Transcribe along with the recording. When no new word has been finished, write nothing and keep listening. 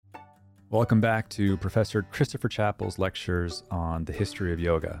Welcome back to Professor Christopher Chapple's lectures on the history of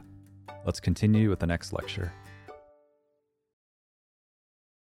yoga. Let's continue with the next lecture.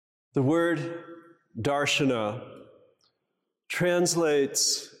 The word darshana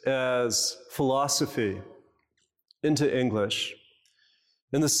translates as philosophy into English.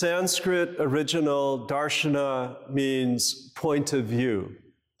 In the Sanskrit original, darshana means point of view.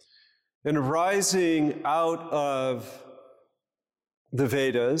 And arising out of the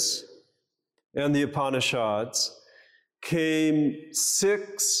Vedas and the Upanishads came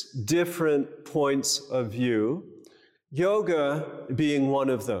 6 different points of view, yoga being one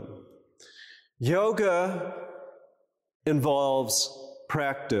of them. Yoga involves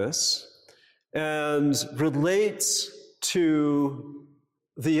practice and relates to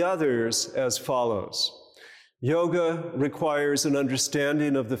the others as follows. Yoga requires an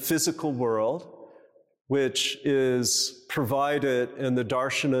understanding of the physical world, which is provided in the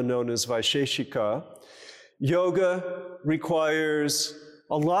darshana known as Vaisheshika. Yoga requires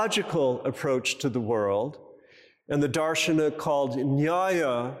a logical approach to the world, and the darshana called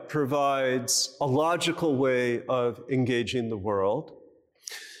Nyaya provides a logical way of engaging the world.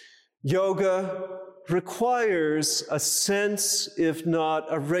 Yoga requires a sense, if not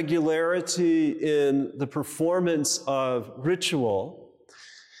a regularity, in the performance of ritual.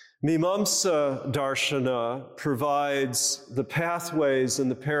 Mimamsa darshana provides the pathways and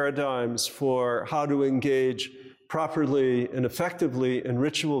the paradigms for how to engage properly and effectively in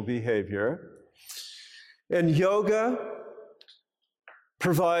ritual behavior. And yoga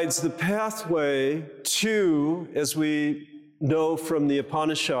provides the pathway to, as we know from the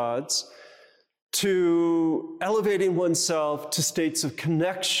Upanishads, to elevating oneself to states of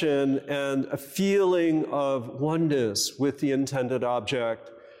connection and a feeling of oneness with the intended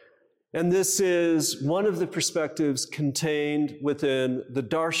object. And this is one of the perspectives contained within the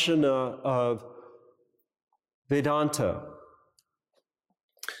darshana of Vedanta.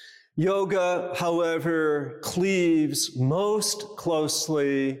 Yoga, however, cleaves most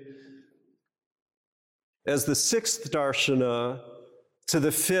closely as the 6th darshana to the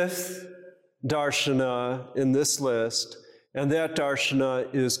 5th darshana in this list, and that darshana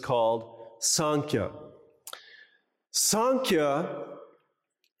is called Sankhya. Sankhya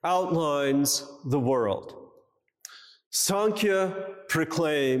outlines the world. Sankhya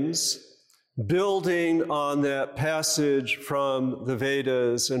proclaims, building on that passage from the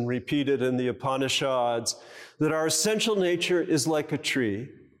Vedas and repeated in the Upanishads, that our essential nature is like a tree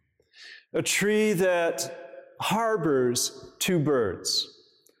that harbors 2 birds.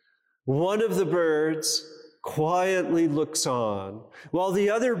 One of the birds quietly looks on, while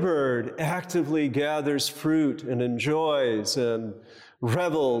the other bird actively gathers fruit and enjoys and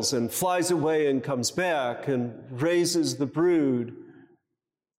revels and flies away and comes back and raises the brood,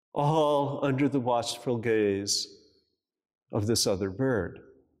 all under the watchful gaze of this other bird.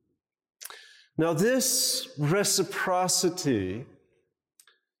 Now, this reciprocity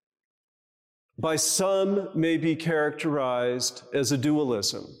by some may be characterized as a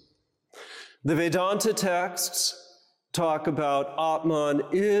dualism. The Vedanta texts talk about Atman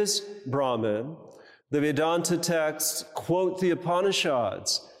is Brahman. The Vedanta texts quote the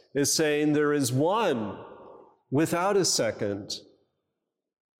Upanishads as saying there is one without a second.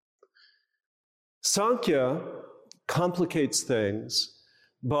 Sankhya complicates things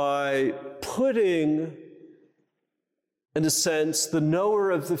by putting, in a sense, the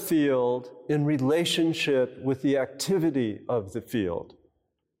knower of the field in relationship with the activity of the field.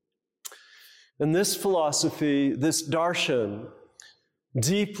 And this philosophy, this darshan,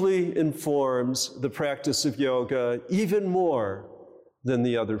 deeply informs the practice of yoga even more than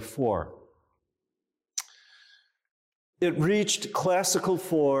the other 4. It reached classical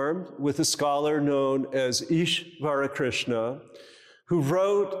form with a scholar known as Ishvara Krishna, who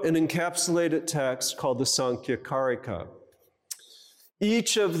wrote an encapsulated text called the Sankhya Karika.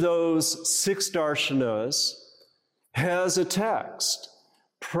 Each of those 6 darshanas has a text,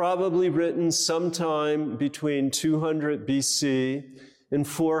 probably written sometime between 200 BC and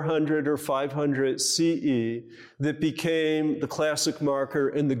 400 or 500 CE, that became the classic marker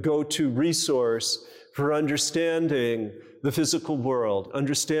and the go-to resource for understanding the physical world,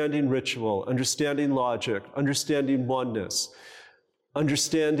 understanding ritual, understanding logic, understanding oneness,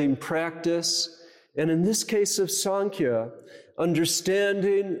 understanding practice, and in this case of Sankhya,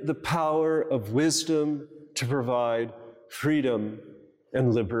 understanding the power of wisdom to provide freedom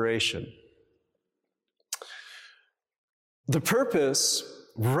and liberation. The purpose,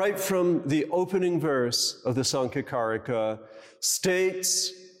 right from the opening verse of the Sankhya Karika,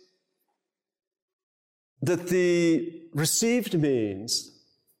 states that the received means,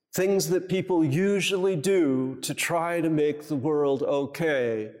 things that people usually do to try to make the world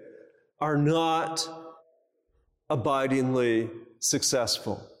okay, are not abidingly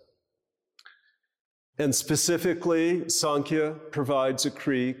successful. And specifically, Sankhya provides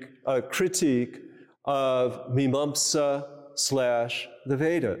a critique of Mimamsa / the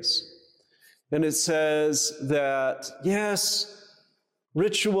Vedas. And it says that, yes,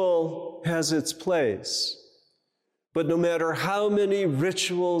 ritual has its place, but no matter how many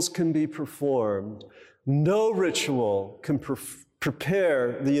rituals can be performed, no ritual can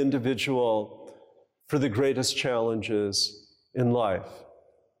prepare the individual for the greatest challenges in life.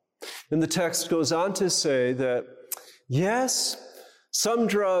 And the text goes on to say that, yes, some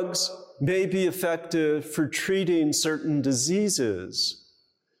drugs may be effective for treating certain diseases,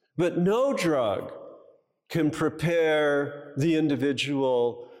 but no drug can prepare the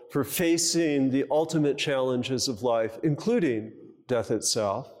individual for facing the ultimate challenges of life, including death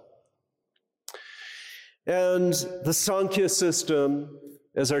itself. And the Sankhya system,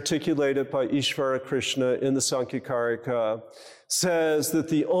 as articulated by Ishvara Krishna in the Sankhyakarika, says that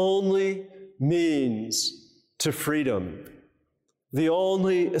the only means to freedom, the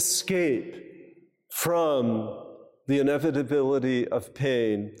only escape from the inevitability of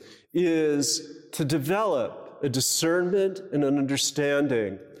pain, is to develop a discernment and an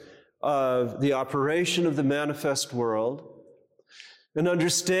understanding of the operation of the manifest world, an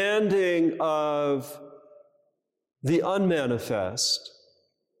understanding of the unmanifest,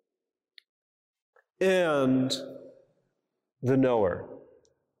 and the knower.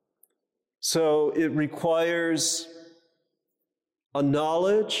 So it requires a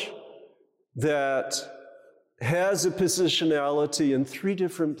knowledge that has a positionality in 3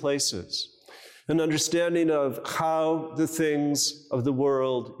 different places. An understanding of how the things of the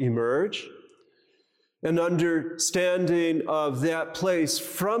world emerge, an understanding of that place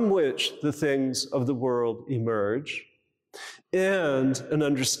from which the things of the world emerge, and an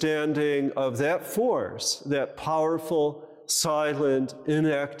understanding of that force, that powerful, silent,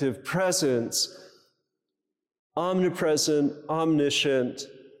 inactive presence, omnipresent, omniscient,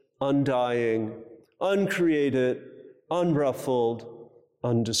 undying, uncreated, unruffled,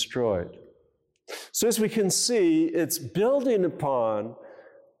 undestroyed. So as we can see, it's building upon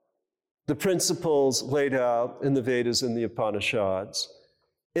the principles laid out in the Vedas and the Upanishads,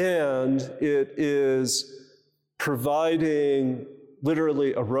 and it is providing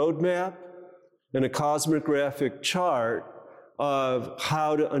literally a roadmap and a cosmographic chart of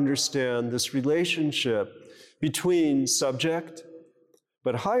how to understand this relationship between subject,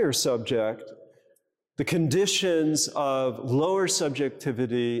 but higher subject, the conditions of lower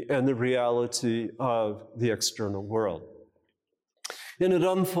subjectivity, and the reality of the external world. And it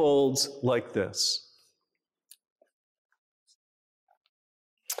unfolds like this.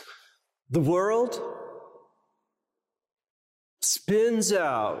 The world spins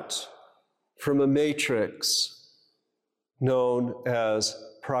out from a matrix known as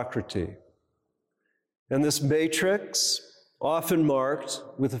Prakriti. And this matrix, often marked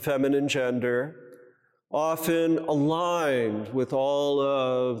with the feminine gender, often aligned with all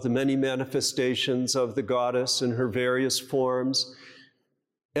of the many manifestations of the goddess in her various forms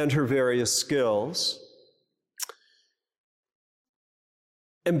and her various skills.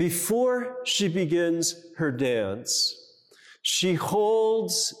 And before she begins her dance, she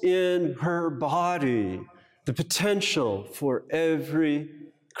holds in her body the potential for every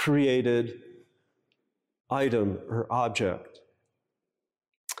created item or object.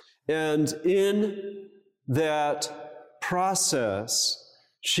 And in that process,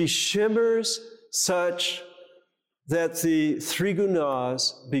 she shimmers such that the 3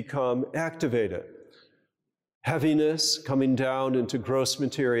 gunas become activated. Heaviness coming down into gross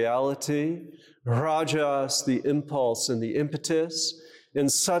materiality, rajas, the impulse and the impetus, and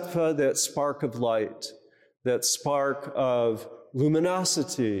sattva, that spark of light, that spark of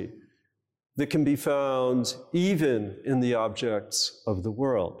luminosity that can be found even in the objects of the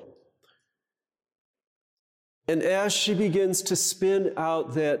world. And as she begins to spin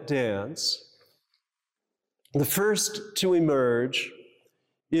out that dance, the first to emerge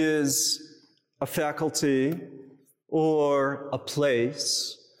is a faculty or a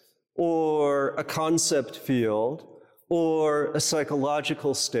place or a concept field or a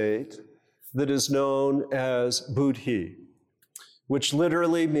psychological state that is known as buddhi, which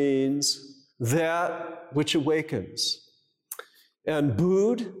literally means that which awakens. And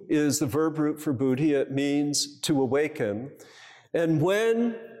bud is the verb root for buddhi. It means to awaken. And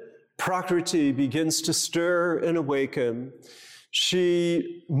when Prakriti begins to stir and awaken,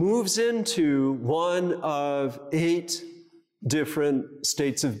 she moves into one of 8 different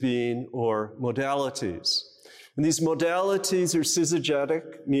states of being or modalities. And these modalities are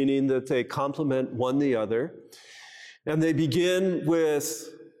synergetic, meaning that they complement one the other. And they begin with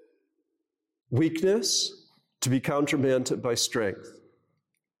weakness to be countermanded by strength.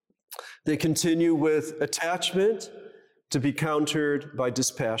 They continue with attachment to be countered by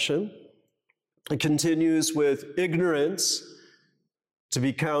dispassion. It continues with ignorance to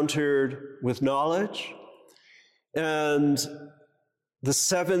be countered with knowledge. And the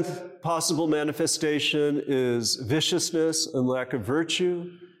seventh possible manifestation is viciousness and lack of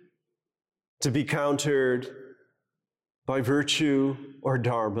virtue to be countered by virtue or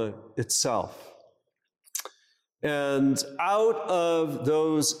dharma itself. And out of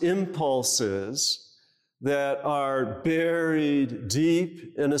those impulses that are buried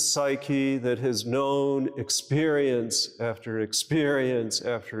deep in a psyche that has known experience after experience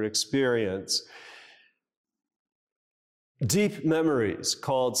after experience, deep memories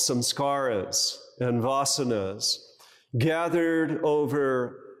called samskaras and vasanas, gathered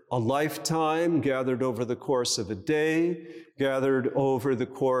over a lifetime, gathered over the course of a day, gathered over the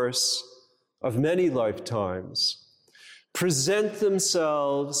course of many lifetimes, present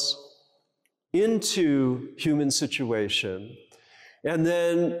themselves into human situation, and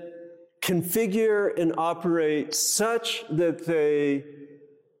then configure and operate such that they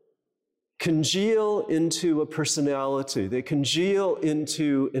congeal into a personality. They congeal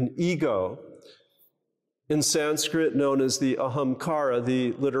into an ego, in Sanskrit known as the ahamkara,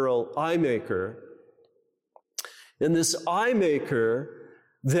 the literal eye maker. And this eye maker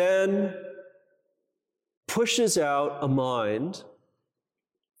then pushes out a mind,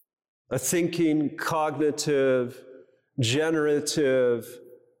 a thinking, cognitive, generative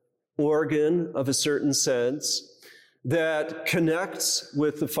organ of a certain sense that connects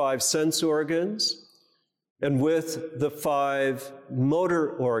with the five sense organs and with the five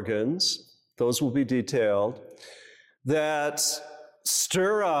motor organs, those will be detailed, that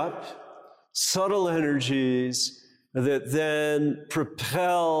stir up subtle energies that then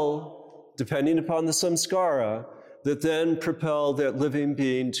propel, depending upon the samskara, that then propel that living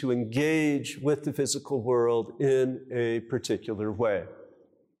being to engage with the physical world in a particular way.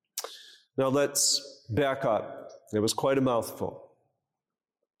 Now let's back up. It was quite a mouthful.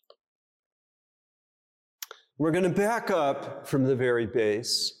 We're going to back up from the very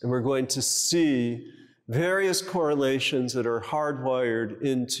base, and we're going to see various correlations that are hardwired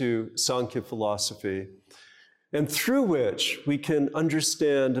into Sankhya philosophy, and through which we can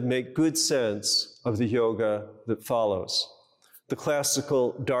understand and make good sense of the yoga that follows, the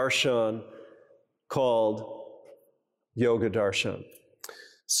classical darshan called yoga darshan.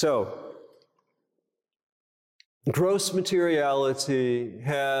 So, gross materiality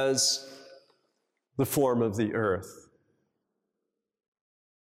has the form of the earth.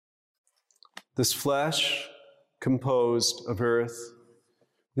 This flesh composed of earth,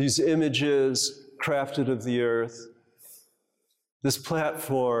 these images crafted of the earth, this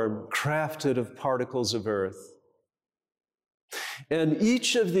platform crafted of particles of earth. And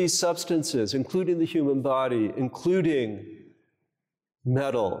each of these substances, including the human body, including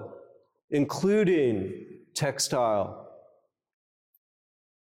metal, including textile,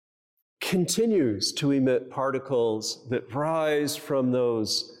 continues to emit particles that rise from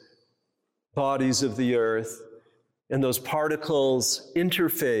those bodies of the earth, and those particles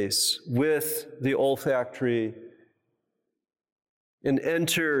interface with the olfactory and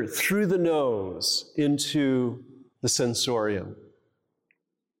enter through the nose into the sensorium.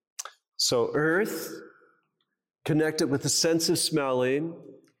 So earth, connected with the sense of smelling,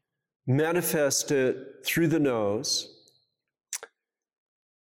 manifest it through the nose.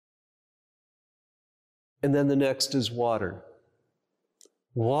 And then the next is water.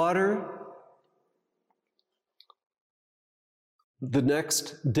 Water, the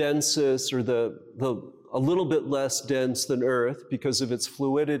next densest, or a little bit less dense than earth because of its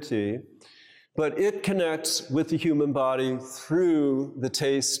fluidity, but it connects with the human body through the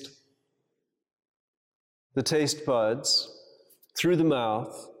taste buds, through the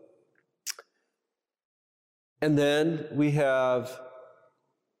mouth. And then we have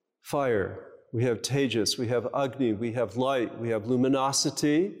fire, we have tejas, we have agni, we have light, we have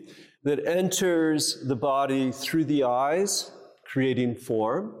luminosity that enters the body through the eyes, creating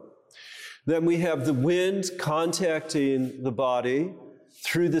form. Then we have the wind contacting the body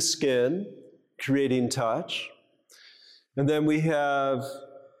through the skin, creating touch. And then we have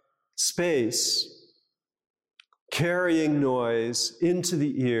space carrying noise into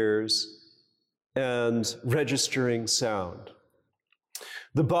the ears and registering sound.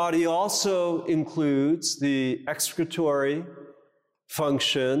 The body also includes the excretory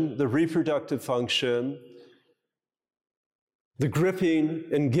function, the reproductive function, the gripping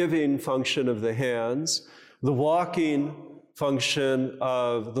and giving function of the hands, the walking function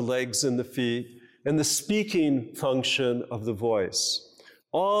of the legs and the feet, and the speaking function of the voice.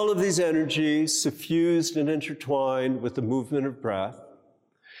 All of these energies suffused and intertwined with the movement of breath.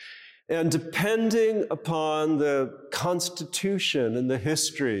 And depending upon the constitution and the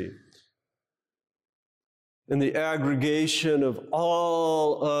history and the aggregation of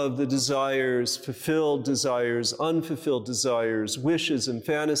all of the desires, fulfilled desires, unfulfilled desires, wishes and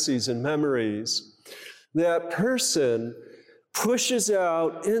fantasies and memories, that person pushes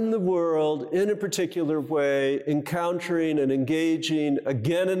out in the world in a particular way, encountering and engaging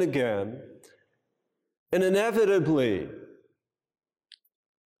again and again, and inevitably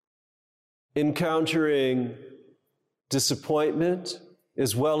encountering disappointment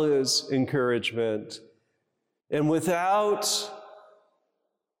as well as encouragement. And without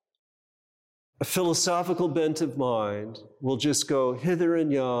a philosophical bent of mind, we'll just go hither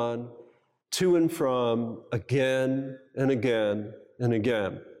and yon, to and from, again and again and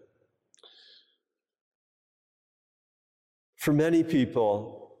again. For many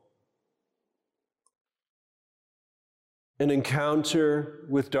people, an encounter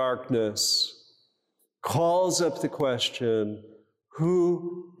with darkness calls up the question,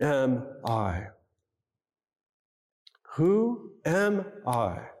 who am I? Who am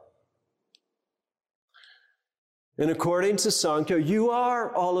I? And according to Sankhya, you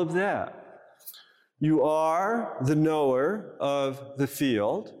are all of that. You are the knower of the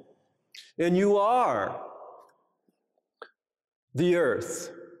field, and you are the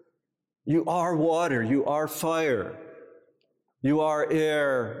earth. You are water, you are fire, you are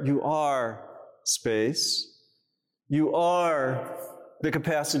air, you are space, you are the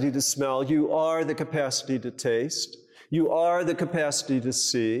capacity to smell, you are the capacity to taste, you are the capacity to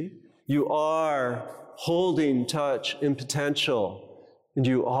see, you are holding touch and potential, and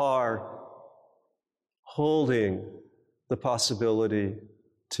you are holding the possibility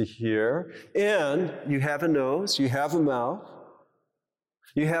to hear. And you have a nose, you have a mouth,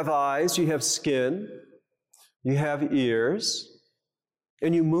 you have eyes, you have skin, you have ears,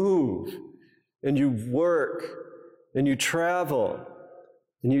 and you move, and you work, and you travel,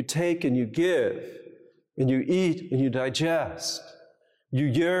 and you take and you give, and you eat and you digest. You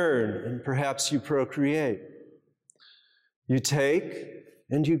yearn and perhaps you procreate. You take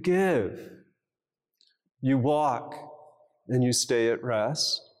and you give. You walk and you stay at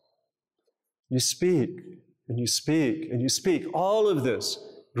rest. You speak and you speak and you speak. All of this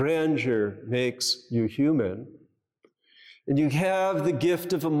grandeur makes you human. And you have the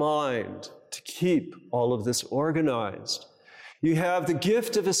gift of a mind to keep all of this organized. You have the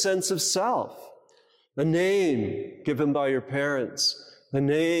gift of a sense of self, a name given by your parents, a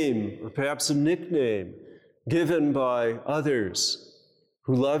name or perhaps a nickname given by others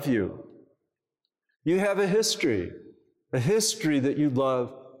who love you. You have a history that you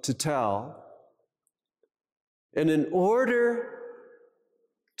love to tell. And in order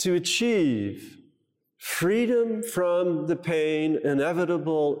to achieve freedom from the pain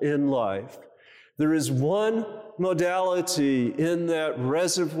inevitable in life, there is one modality in that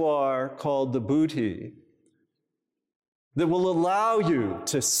reservoir called the buddhi that will allow you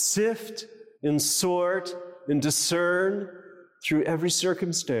to sift and sort and discern through every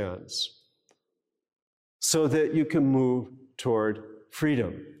circumstance so that you can move toward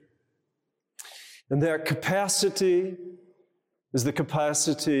freedom. And that capacity is the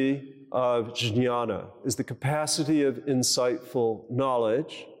capacity of jnana, is the capacity of insightful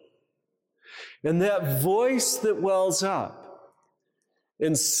knowledge. And that voice that wells up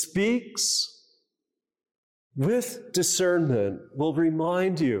and speaks with discernment will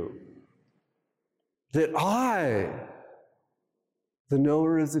remind you that I, the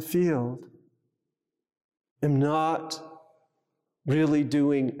knower of the field, am not really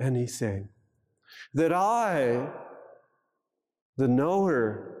doing anything. That I, the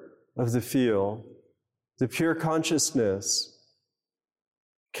knower of the field, the pure consciousness,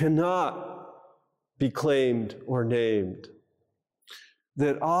 cannot be claimed or named.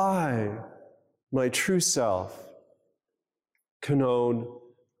 That I, my true self, can own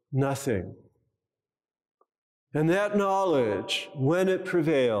nothing. And that knowledge, when it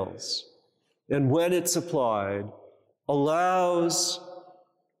prevails and when it's applied, allows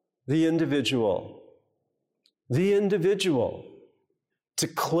the individual to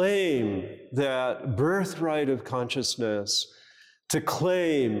claim that birthright of consciousness, to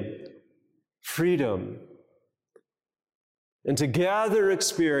claim freedom, and to gather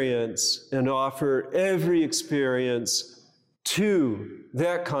experience and offer every experience to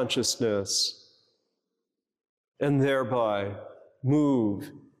that consciousness, and thereby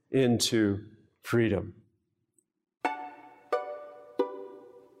move into freedom.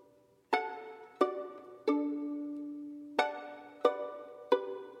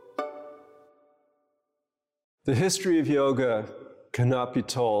 The history of yoga cannot be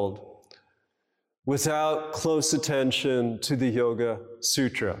told without close attention to the Yoga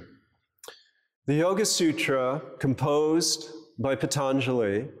Sutra. The Yoga Sutra, composed by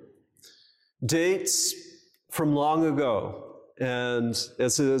Patanjali, dates from long ago, and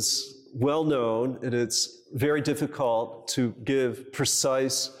as is well known, it is very difficult to give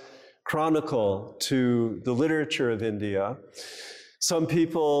precise chronicle to the literature of India. Some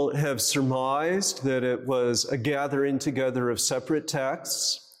people have surmised that it was a gathering together of separate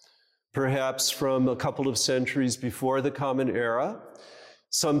texts, perhaps from a couple of centuries before the Common Era.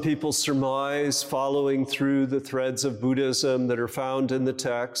 Some people surmise, following through the threads of Buddhism that are found in the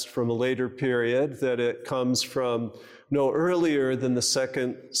text from a later period, that it comes from no earlier than the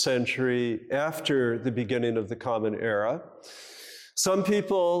 2nd century after the beginning of the Common Era. Some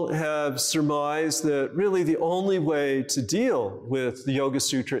people have surmised that really the only way to deal with the Yoga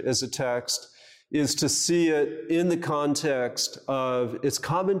Sutra as a text is to see it in the context of its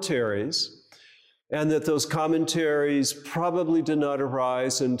commentaries, and that those commentaries probably did not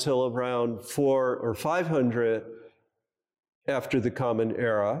arise until around 400 or 500 after the Common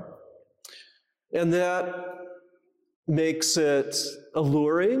Era. And that makes it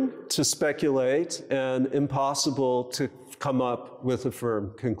alluring to speculate and impossible to come up with a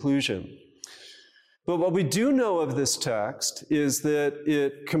firm conclusion. But what we do know of this text is that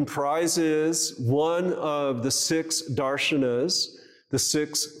it comprises one of the 6 darshanas, the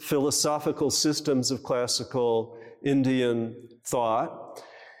 6 philosophical systems of classical Indian thought.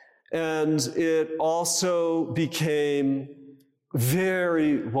 And it also became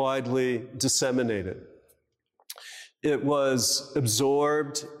very widely disseminated. It was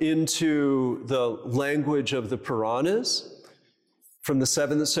absorbed into the language of the Puranas. From the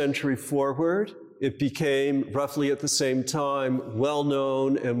 7th century forward, it became, roughly at the same time,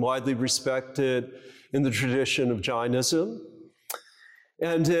 well-known and widely respected in the tradition of Jainism.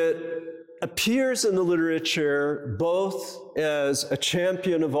 And it appears in the literature both as a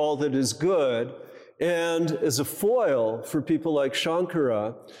champion of all that is good and as a foil for people like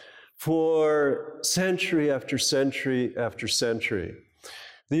Shankara for century after century after century.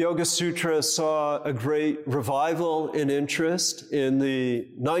 The Yoga Sutra saw a great revival in interest in the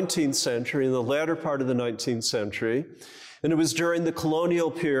 19th century, in the latter part of the 19th century. And it was during the colonial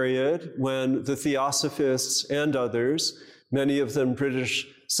period when the Theosophists and others, many of them British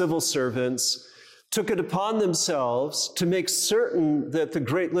civil servants, took it upon themselves to make certain that the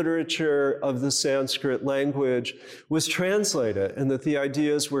great literature of the Sanskrit language was translated and that the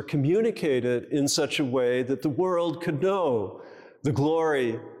ideas were communicated in such a way that the world could know the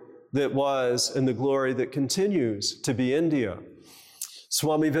glory that was and the glory that continues to be India.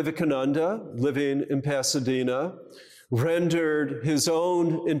 Swami Vivekananda, living in Pasadena, rendered his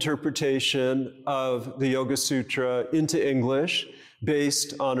own interpretation of the Yoga Sutra into English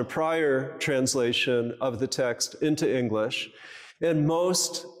based on a prior translation of the text into English. And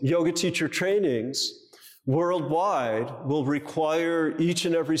most yoga teacher trainings worldwide will require each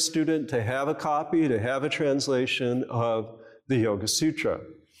and every student to have a copy, to have a translation of the Yoga Sutra.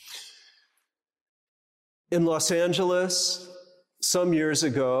 In Los Angeles, some years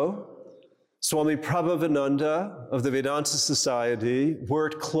ago, Swami Prabhavananda of the Vedanta Society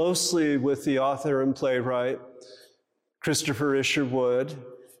worked closely with the author and playwright Christopher Isherwood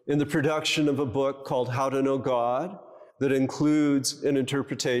in the production of a book called How to Know God that includes an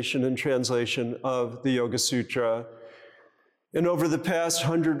interpretation and translation of the Yoga Sutra. And over the past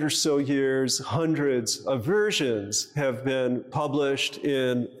 100 or so years, hundreds of versions have been published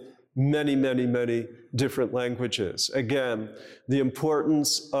in many, many, many different languages. Again, the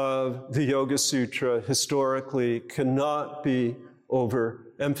importance of the Yoga Sutra historically cannot be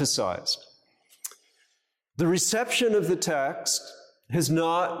overemphasized. The reception of the text has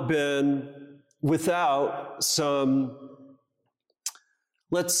not been without some,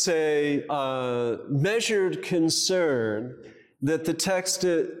 let's say, measured concern that the text,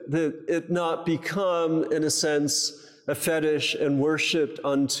 that it not become, in a sense, a fetish and worshipped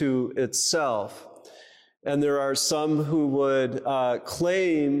unto itself. And there are some who would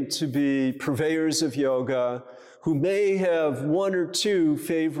claim to be purveyors of yoga who may have one or two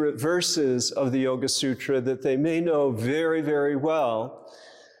favorite verses of the Yoga Sutra that they may know very, very well,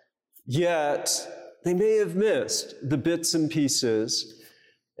 yet they may have missed the bits and pieces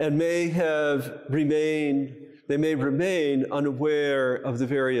and they may remain unaware of the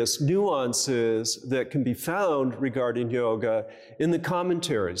various nuances that can be found regarding yoga in the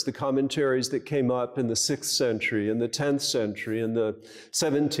commentaries that came up in the 6th century, in the 10th century, in the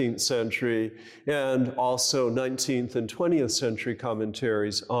 17th century, and also 19th and 20th century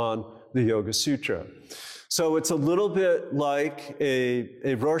commentaries on the Yoga Sutra. So it's a little bit like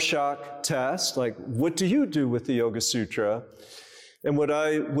a Rorschach test, like what do you do with the Yoga Sutra? And what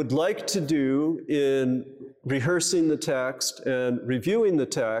I would like to do in rehearsing the text and reviewing the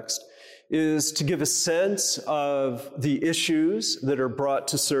text is to give a sense of the issues that are brought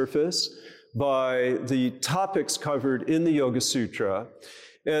to surface by the topics covered in the Yoga Sutra,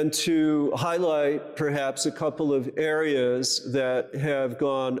 and to highlight perhaps a couple of areas that have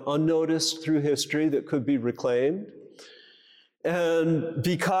gone unnoticed through history that could be reclaimed, and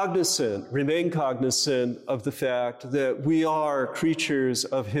remain cognizant of the fact that we are creatures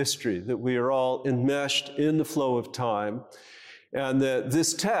of history, that we are all enmeshed in the flow of time, and that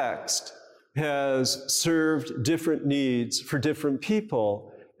this text has served different needs for different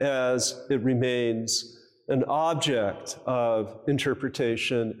people as it remains an object of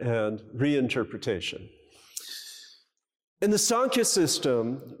interpretation and reinterpretation. In the Sankhya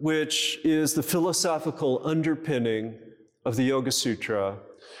system, which is the philosophical underpinning of the Yoga Sutra,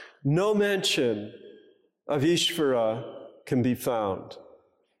 no mention of Ishvara can be found.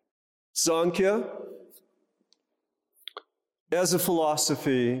 Sankhya, as a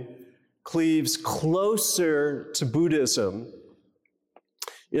philosophy, cleaves closer to Buddhism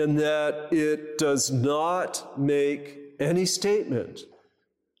in that it does not make any statement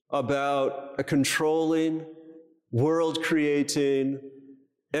about a controlling, world-creating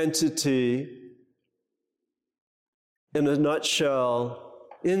entity. In a nutshell,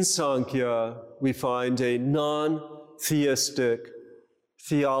 in Sankhya, we find a non-theistic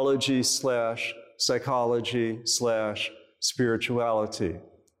theology/psychology/spirituality.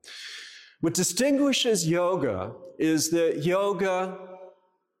 What distinguishes yoga is that yoga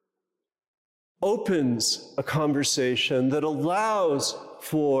opens a conversation that allows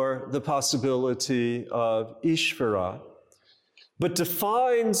for the possibility of Ishvara, but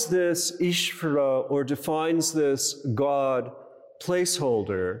defines this Ishvara, or defines this God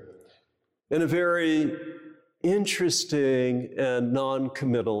placeholder, in a very interesting and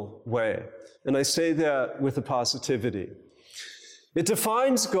non-committal way. And I say that with a positivity. It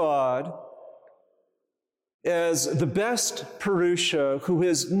defines God as the best Purusha who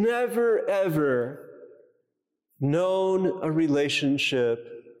has never, ever known a relationship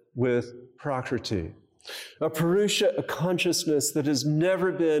with Prakriti. A Purusha, a consciousness that has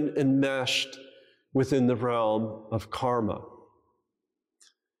never been enmeshed within the realm of karma.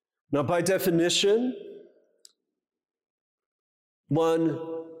 Now, by definition, one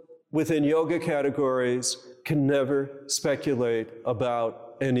within yoga categories can never speculate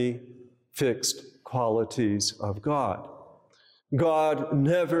about any fixed qualities of God. God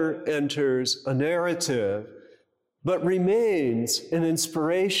never enters a narrative, but remains an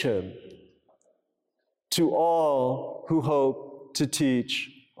inspiration to all who hope to teach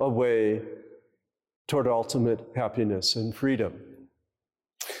a way toward ultimate happiness and freedom.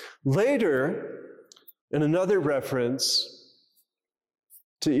 Later, in another reference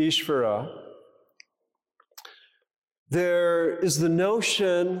to Ishvara, there is the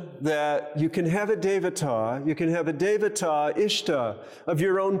notion that you can have a devata ishta, of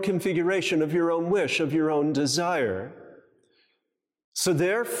your own configuration, of your own wish, of your own desire. So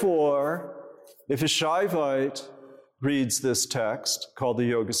therefore, if a Shaivite reads this text called the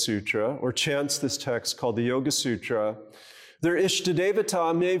Yoga Sutra, or chants this text called the Yoga Sutra, their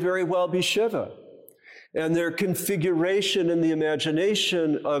Ishtadevata may very well be Shiva, and their configuration in the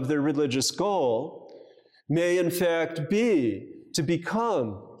imagination of their religious goal may in fact be to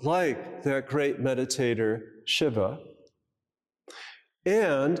become like that great meditator Shiva.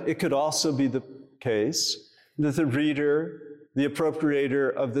 And it could also be the case that the reader, the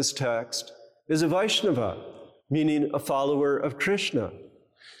appropriator of this text, is a Vaishnava, meaning a follower of Krishna.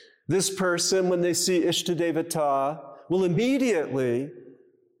 This person, when they see Ishtadevata, will immediately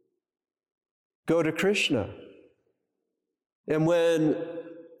go to Krishna. And when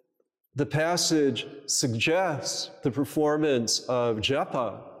the passage suggests the performance of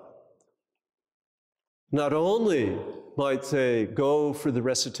japa, not only might they go for the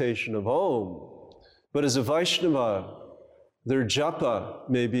recitation of Om, but as a Vaishnava, their japa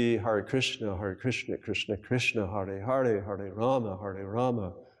may be Hare Krishna, Krishna Krishna, Hare Hare, Hare Rama,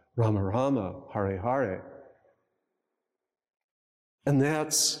 Rama Rama, Hare Hare. And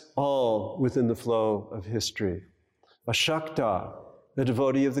that's all within the flow of history. A Shakta, the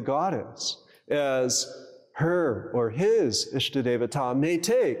devotee of the goddess, as her or his Ishtadevata may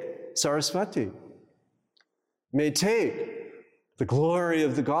take Saraswati, may take the glory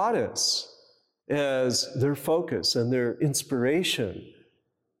of the goddess as their focus and their inspiration.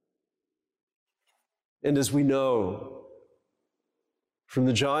 And as we know from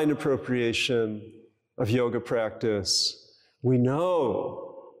the Jain appropriation of yoga practice, we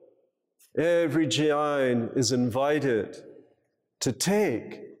know every Jain is invited to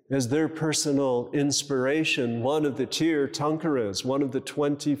take as their personal inspiration one of the Tirthankaras, one of the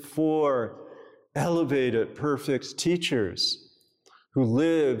 24 elevated, perfect teachers who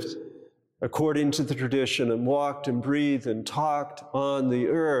lived according to the tradition and walked and breathed and talked on the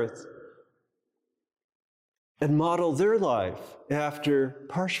earth and model their life after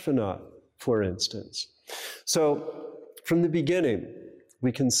Parshvanath, for instance. So from the beginning,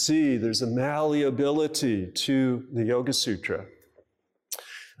 we can see there's a malleability to the Yoga Sutra,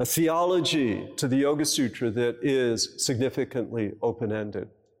 a theology to the Yoga Sutra that is significantly open-ended.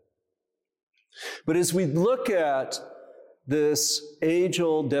 But as we look at this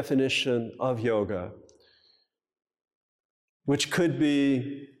age-old definition of yoga, which could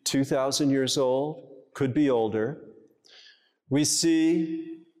be 2,000 years old, could be older, we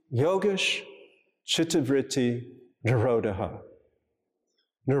see yogish chittavritti nirodha.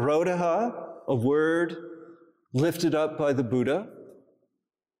 Nirodha, a word lifted up by the Buddha.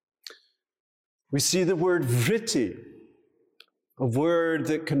 We see the word vritti, a word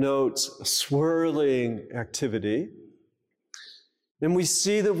that connotes a swirling activity. And we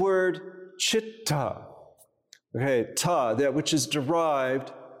see the word chitta, ta, that which is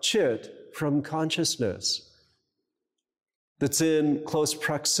derived, chit, from consciousness, that's in close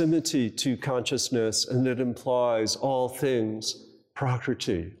proximity to consciousness, and it implies all things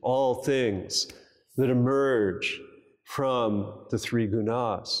prakriti, all things that emerge from the three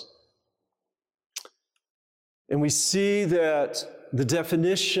gunas. And we see that the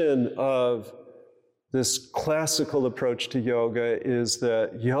definition of this classical approach to yoga is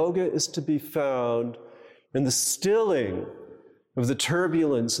that yoga is to be found in the stilling of the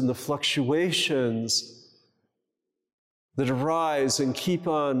turbulence and the fluctuations that arise and keep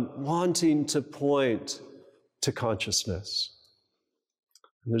on wanting to point to consciousness.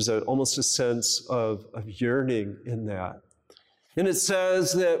 And there's almost a sense of yearning in that. And it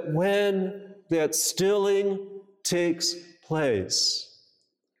says that when that stilling takes place,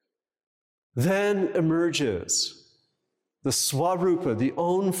 then emerges the swarupa, the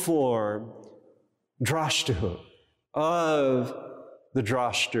own form, drashtu, of the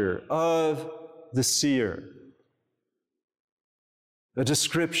drashter, of the seer, a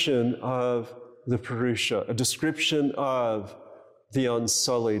description of the Purusha, a description of the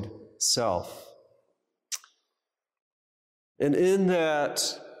unsullied self. And in that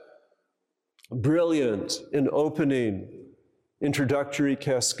brilliant and opening introductory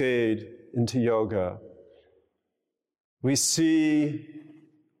cascade into yoga, we see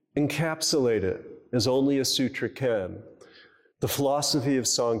encapsulated, as only a sutra can, the philosophy of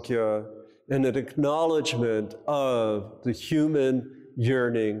Sankhya and an acknowledgement of the human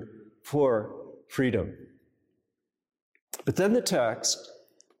yearning for freedom. But then the text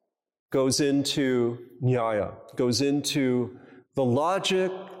goes into nyaya, goes into the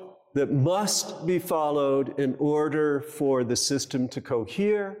logic that must be followed in order for the system to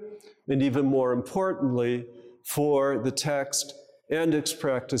cohere, and even more importantly, for the text and its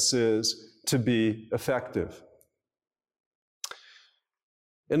practices to be effective.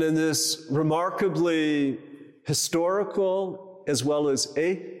 And in this remarkably historical as well as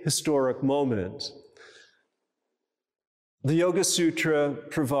ahistoric moment, the Yoga Sutra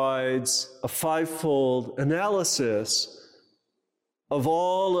provides a fivefold analysis of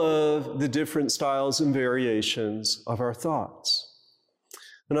all of the different styles and variations of our thoughts.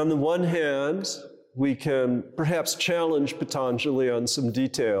 And on the one hand, we can perhaps challenge Patanjali on some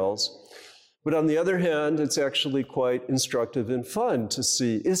details, but on the other hand, it's actually quite instructive and fun to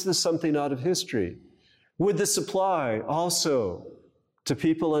see, is this something out of history? Would this apply also to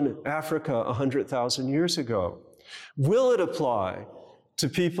people in Africa 100,000 years ago? Will it apply to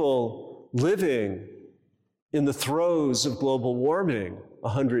people living in the throes of global warming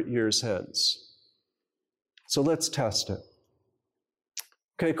 100 years hence? So let's test it.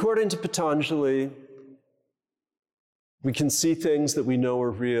 Okay, according to Patanjali, we can see things that we know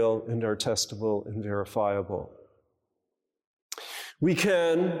are real and are testable and verifiable. We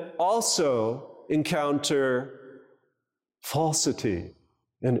can also encounter falsity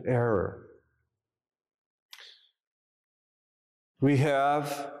and error. We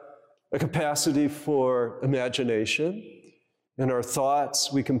have a capacity for imagination. In our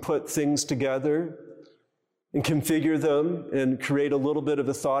thoughts, we can put things together and configure them and create a little bit of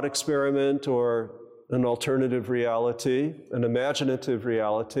a thought experiment or an alternative reality, an imaginative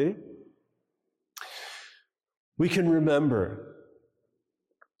reality. We can remember.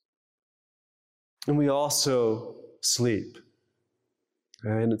 And we also sleep.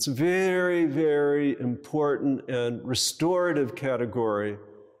 And it's a very, very important and restorative category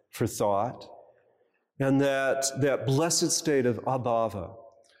for thought. And that blessed state of abhava,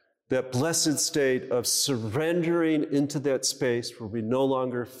 that blessed state of surrendering into that space where we no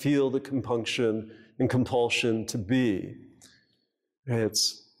longer feel the compunction and compulsion to be.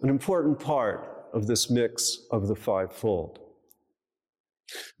 It's an important part of this mix of the fivefold.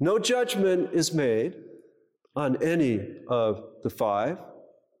 No judgment is made on any of the five,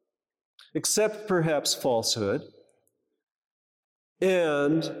 except perhaps falsehood.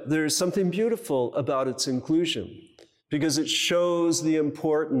 And there's something beautiful about its inclusion, because it shows the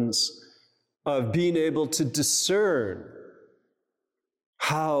importance of being able to discern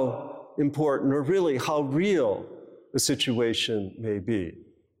how important, or really how real, a situation may be.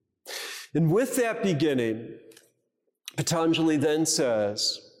 And with that beginning, Patanjali then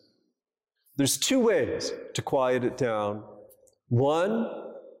says, there's two ways to quiet it down. One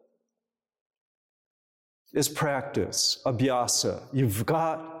is practice, abhyasa. You've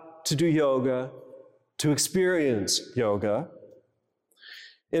got to do yoga to experience yoga.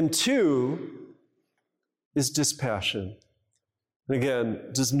 And two is dispassion. And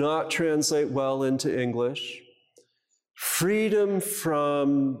again, does not translate well into English. Freedom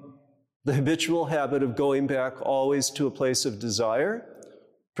from the habitual habit of going back always to a place of desire.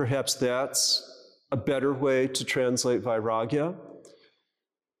 Perhaps that's a better way to translate vairagya.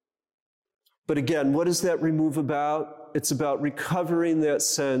 But again, what does that remove about? It's about recovering that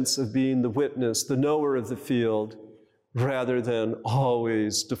sense of being the witness, the knower of the field, rather than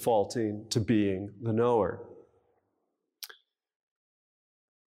always defaulting to being the knower.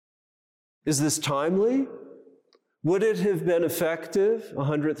 Is this timely? Would it have been effective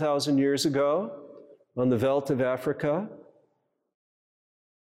 100,000 years ago on the veldt of Africa?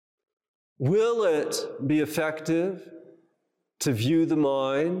 Will it be effective to view the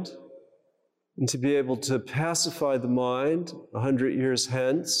mind and to be able to pacify the mind 100 years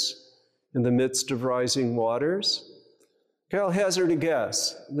hence in the midst of rising waters? I'll hazard a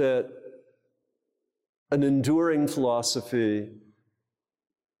guess that an enduring philosophy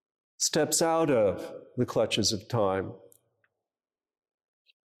steps out of the clutches of time.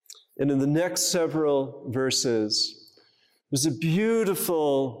 And in the next several verses, there's a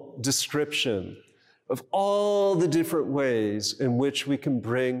beautiful description of all the different ways in which we can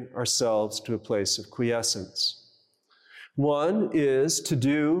bring ourselves to a place of quiescence. One is to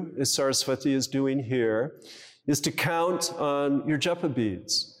do, as Saraswati is doing here, is to count on your japa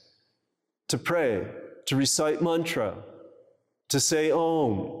beads, to pray, to recite mantra, to say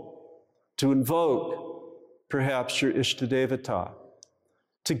Om, to invoke perhaps your Ishtadevata,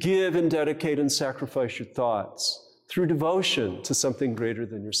 to give and dedicate and sacrifice your thoughts through devotion to something greater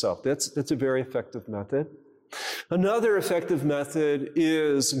than yourself. That's a very effective method. Another effective method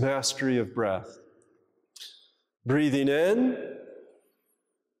is mastery of breath. Breathing in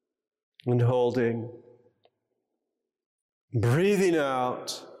and holding. Breathing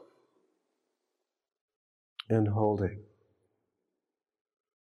out and holding.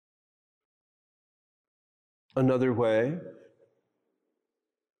 Another way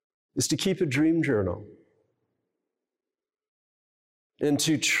is to keep a dream journal and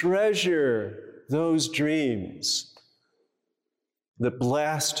to treasure those dreams that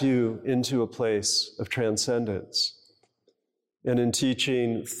blast you into a place of transcendence. And in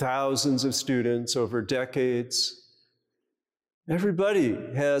teaching thousands of students over decades, everybody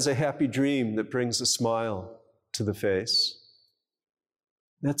has a happy dream that brings a smile to the face.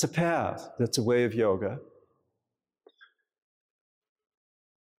 That's a path, that's a way of yoga.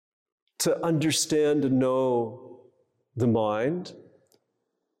 To understand and know the mind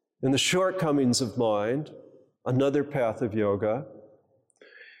and the shortcomings of mind, another path of yoga.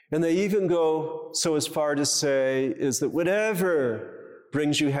 And they even go so as far to say is that whatever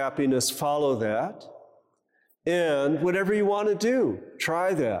brings you happiness, follow that. And whatever you want to do,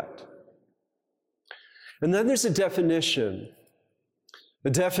 try that. And then there's a definition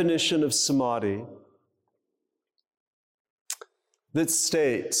of samadhi that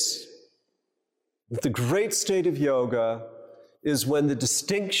states that the great state of yoga is when the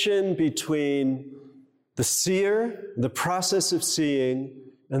distinction between the seer, the process of seeing,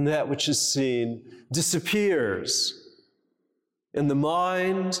 and that which is seen disappears And the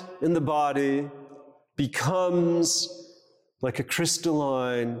mind and the body becomes like a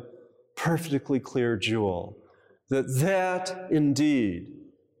crystalline, perfectly clear jewel. That indeed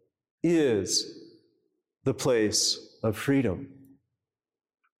is the place of freedom.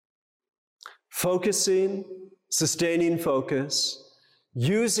 Focusing, sustaining focus,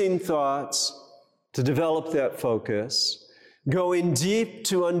 using thoughts to develop that focus, going deep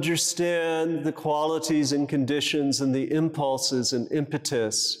to understand the qualities and conditions and the impulses and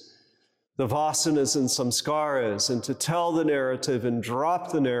impetus, the vasanas and samskaras, and to tell the narrative and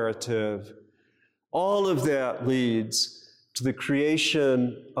drop the narrative, all of that leads to the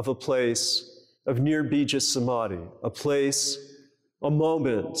creation of a place of nirbija samadhi, a place, a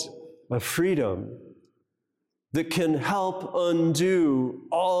moment of freedom that can help undo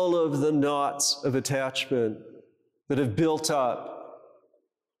all of the knots of attachment that have built up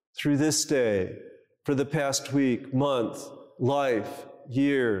through this day, for the past week, month, life,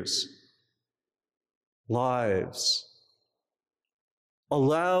 years, lives.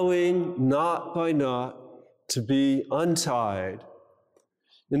 Allowing knot by knot to be untied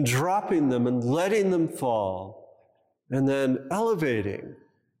and dropping them and letting them fall and then elevating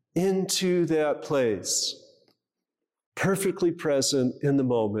into that place, perfectly present in the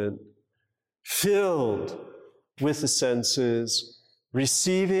moment, filled with the senses,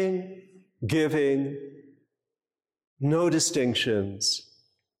 receiving, giving, no distinctions.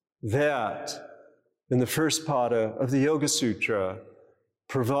 That, in the first pada of the Yoga Sutra,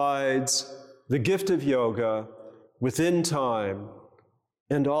 provides the gift of yoga within time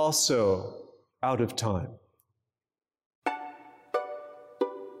and also out of time.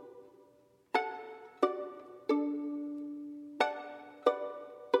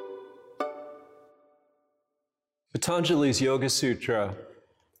 Patanjali's Yoga Sutra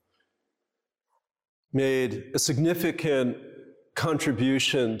made a significant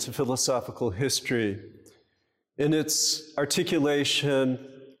contribution to philosophical history in its articulation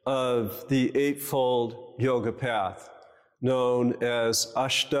of the eightfold yoga path, known as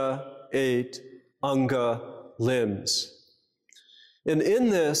Ashta, 8 Anga limbs. And in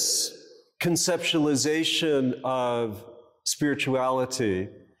this conceptualization of spirituality,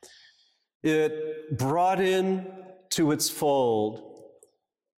 it brought in to its fold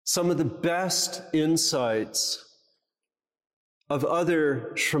some of the best insights of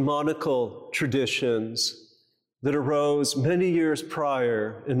other Shramanical traditions that arose many years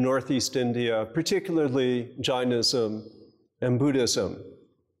prior in Northeast India, particularly Jainism and Buddhism.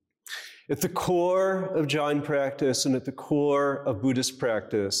 At the core of Jain practice and at the core of Buddhist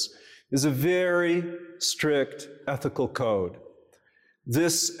practice is a very strict ethical code.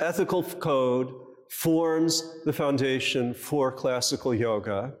 This ethical code forms the foundation for classical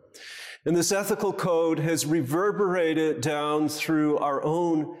yoga. And this ethical code has reverberated down through our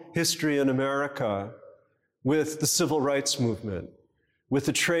own history in America with the civil rights movement, with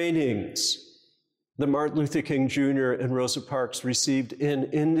the trainings that Martin Luther King Jr. and Rosa Parks received in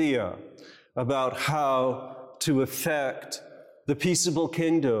India about how to effect the peaceable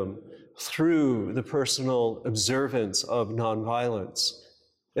kingdom through the personal observance of nonviolence,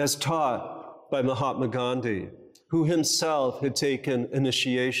 as taught by Mahatma Gandhi, who himself had taken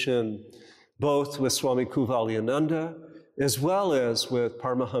initiation both with Swami Kuvalayananda as well as with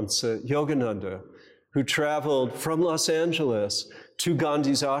Paramahamsa Yogananda, who traveled from Los Angeles to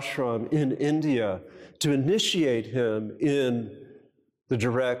Gandhi's ashram in India to initiate him in the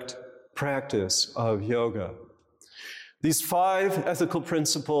direct practice of yoga. These 5 ethical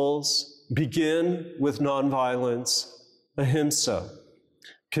principles begin with nonviolence, ahimsa,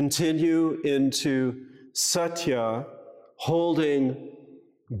 continue into satya, holding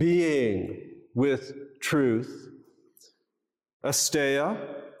being with truth, asteya,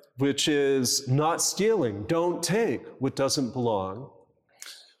 which is not stealing, don't take what doesn't belong,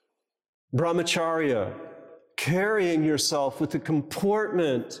 brahmacharya, carrying yourself with the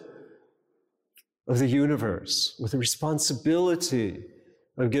comportment of the universe, with the responsibility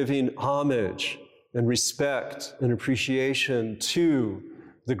of giving homage and respect and appreciation to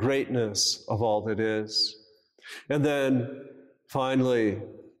the greatness of all that is. And then finally,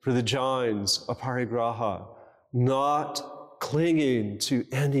 for the Jains, aparigraha, not clinging to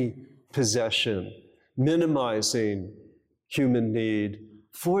any possession, minimizing human need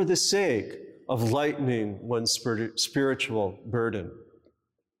for the sake of lightening one's spiritual burden.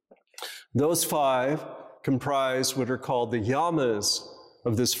 Those 5 comprise what are called the yamas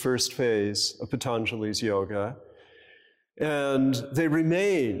of this first phase of Patanjali's yoga, and they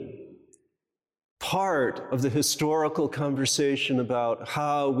remain part of the historical conversation about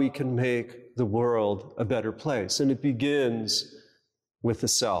how we can make the world a better place. And it begins with the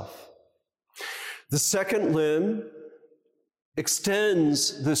self. The second limb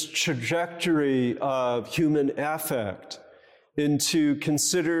extends this trajectory of human affect into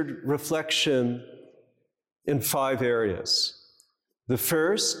considered reflection in 5 areas. The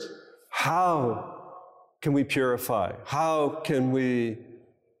first, how can we purify? How can we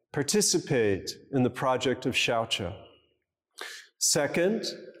participate in the project of Shaucha? Second,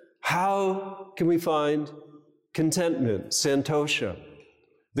 how can we find contentment, santosha,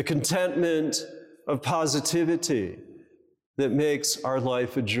 the contentment of positivity that makes our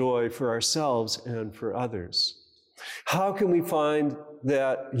life a joy for ourselves and for others? How can we find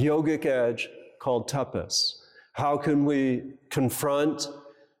that yogic edge called tapas? How can we confront,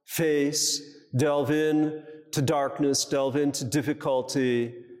 face, delve in to darkness, delve into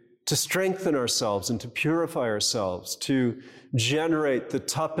difficulty, to strengthen ourselves and to purify ourselves, to generate the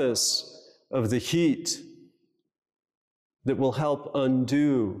tapas of the heat that will help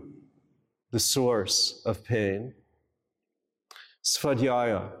undo the source of pain?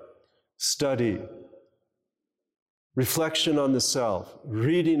 Svadhyaya, study, reflection on the self,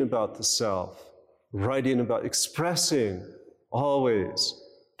 reading about the self, writing about, expressing always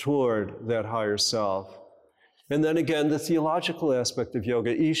toward that higher self. And then again, the theological aspect of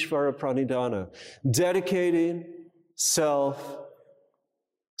yoga, Ishvara Pranidhana, dedicating self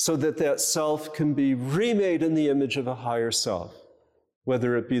so that that self can be remade in the image of a higher self,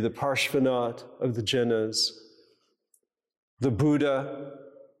 whether it be the Parshvanat of the Jainas, the Buddha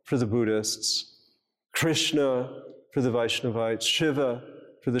for the Buddhists, Krishna for the Vaishnavites, Shiva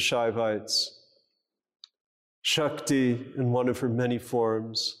for the Shaivites, Shakti in one of her many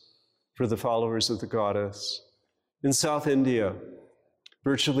forms for the followers of the goddess. In South India,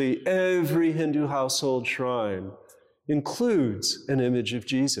 virtually every Hindu household shrine includes an image of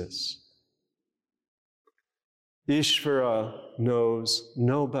Jesus. Ishvara knows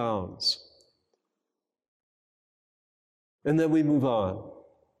no bounds. And then we move on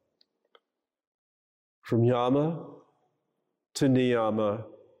from yama to niyama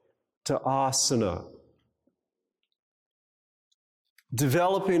to asana,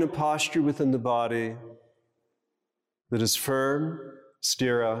 developing a posture within the body that is firm,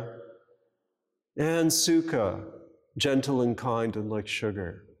 stira, and sukha, gentle and kind and like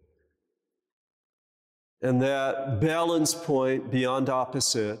sugar. And that balance point beyond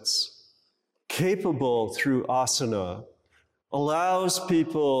opposites, capable through asana, allows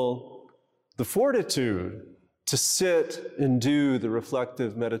people the fortitude to sit and do the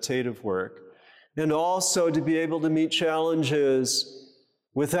reflective meditative work, and also to be able to meet challenges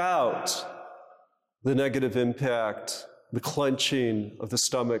without the negative impact, the clenching of the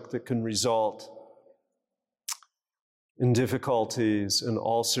stomach that can result in difficulties and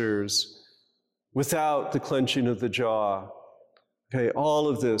ulcers, without the clenching of the jaw. Okay, all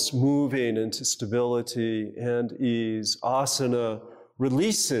of this moving into stability and ease. Asana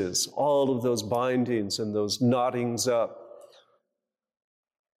releases all of those bindings and those knottings up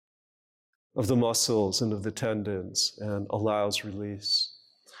of the muscles and of the tendons and allows release.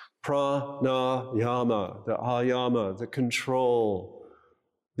 Pranayama, the ayama, the control,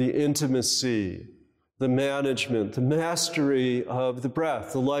 the intimacy, the management, the mastery of the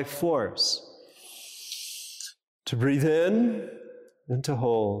breath, the life force. To breathe in and to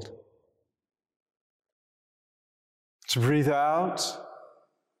hold. To breathe out,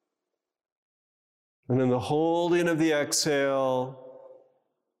 and in the holding of the exhale,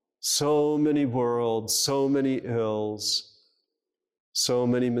 so many worlds, so many ills, so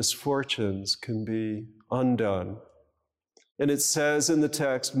many misfortunes can be undone. And it says in the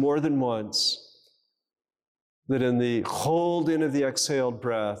text more than once that in the holding of the exhaled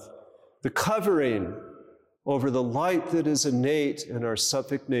breath, the covering over the light that is innate in our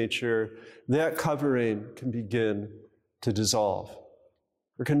sattvic nature, that covering can begin to dissolve,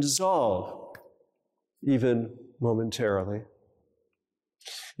 or can dissolve even momentarily.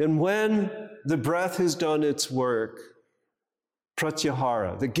 And when the breath has done its work,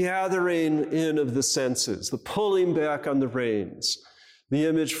 pratyahara, the gathering in of the senses, the pulling back on the reins, the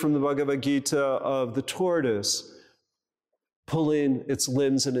image from the Bhagavad Gita of the tortoise pulling its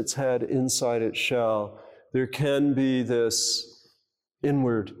limbs and its head inside its shell, there can be this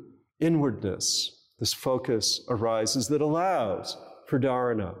inwardness, this focus arises that allows for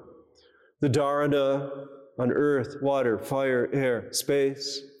dharana. The dharana on earth, water, fire, air,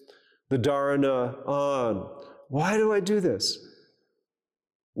 space. The dharana on, why do I do this?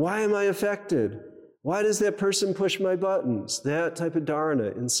 Why am I affected? Why does that person push my buttons? That type of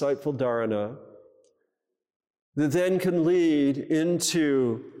dharana, insightful dharana, that then can lead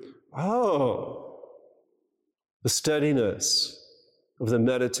into, the steadiness of the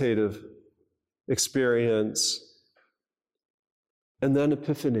meditative experience, and then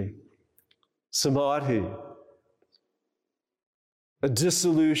epiphany, samadhi, a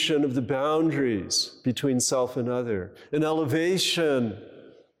dissolution of the boundaries between self and other, an elevation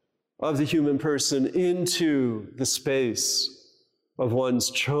of the human person into the space of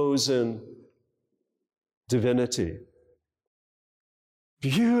one's chosen divinity.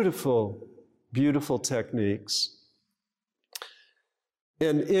 Beautiful, beautiful techniques.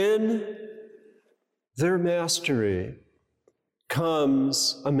 And in their mastery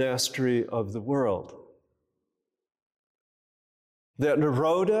comes a mastery of the world. That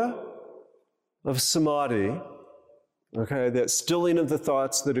nirodha of samadhi, okay, that stilling of the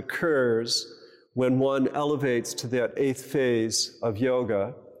thoughts that occurs when one elevates to that 8th phase of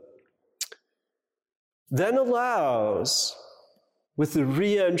yoga, then allows, with the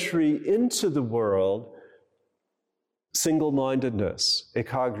re-entry into the world, single-mindedness,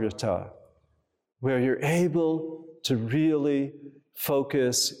 ekagrita, where you're able to really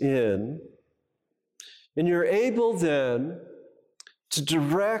focus in, and you're able then to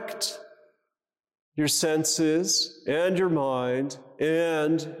direct your senses and your mind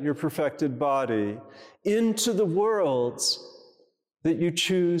and your perfected body into the worlds that you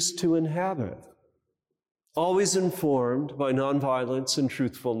choose to inhabit. Always informed by nonviolence and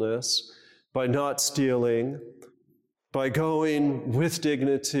truthfulness, by not stealing, by going with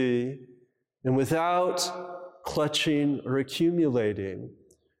dignity and without clutching or accumulating.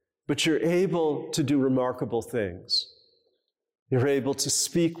 But you're able to do remarkable things. You're able to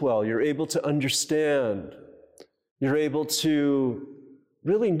speak well. You're able to understand. You're able to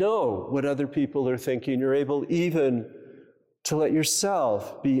really know what other people are thinking. You're able even to let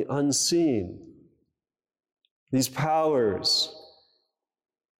yourself be unseen. These powers,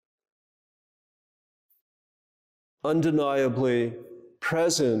 undeniably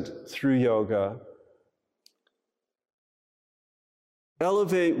present through yoga,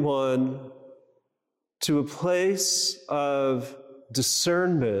 elevate one to a place of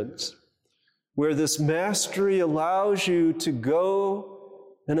discernment where this mastery allows you to go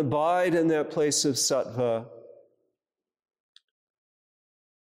and abide in that place of sattva.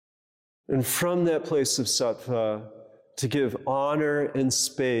 And from that place of sattva, to give honor and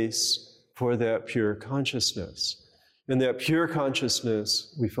space for that pure consciousness. In that pure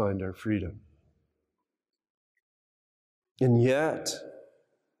consciousness, we find our freedom. And yet,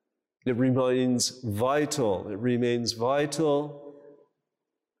 it remains vital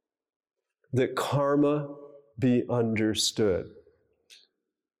that karma be understood.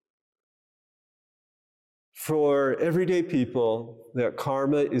 For everyday people, that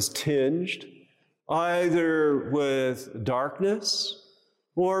karma is tinged either with darkness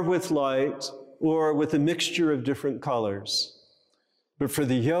or with light or with a mixture of different colors. But for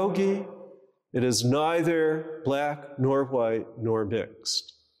the yogi, it is neither black nor white nor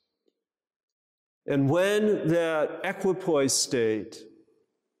mixed. And when that equipoise state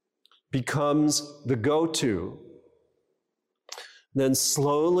becomes the go-to, then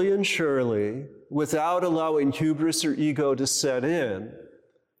slowly and surely, without allowing hubris or ego to set in,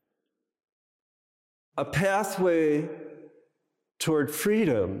 a pathway toward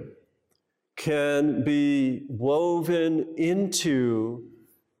freedom can be woven into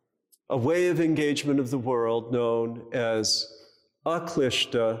a way of engagement of the world known as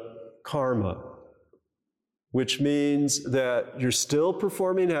aklishta karma, which means that you're still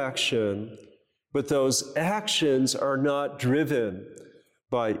performing action, but those actions are not driven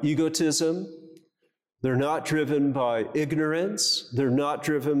by egotism, they're not driven by ignorance, they're not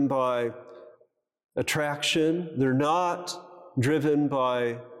driven by attraction, they're not driven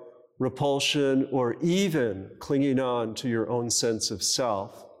by repulsion or even clinging on to your own sense of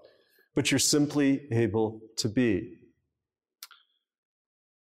self, but you're simply able to be.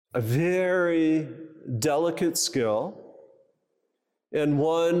 A very delicate skill, and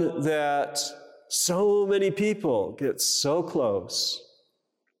one that so many people get so close,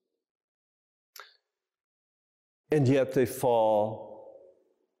 and yet they fall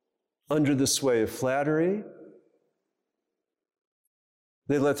under the sway of flattery.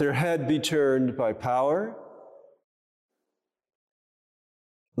 They let their head be turned by power.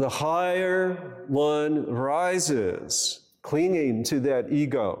 The higher one rises, clinging to that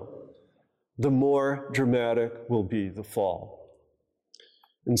ego, the more dramatic will be the fall.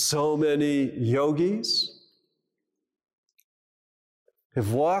 And so many yogis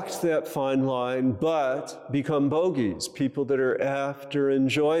have walked that fine line, but become bogies, people that are after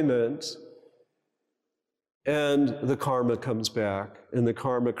enjoyment, and the karma comes back, and the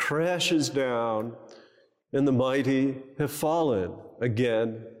karma crashes down and the mighty have fallen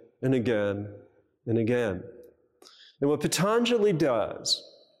again and again and again. And what Patanjali does,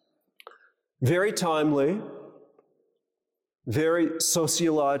 very timely, very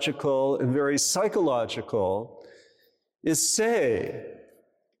sociological, and very psychological, is say,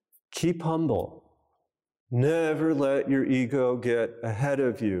 keep humble. Never let your ego get ahead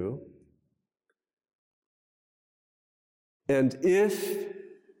of you. And if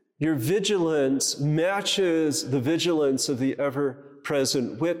your vigilance matches the vigilance of the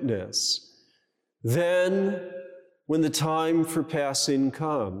ever-present witness, then when the time for passing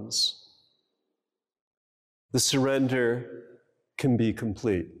comes, the surrender can be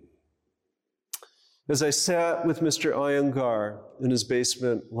complete. As I sat with Mr. Iyengar in his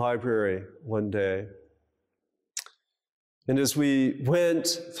basement library one day, and as we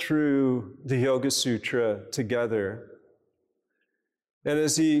went through the Yoga Sutra together, and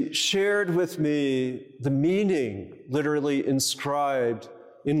as he shared with me the meaning literally inscribed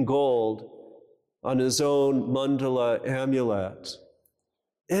in gold on his own mandala amulet,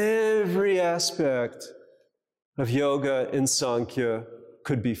 every aspect of yoga and Sankhya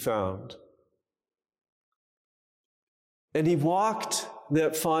could be found. And he walked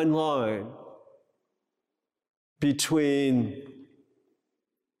that fine line between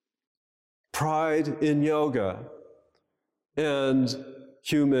pride in yoga and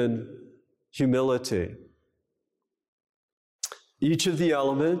human humility. Each of the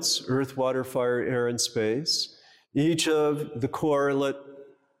elements, earth, water, fire, air, and space, each of the correlate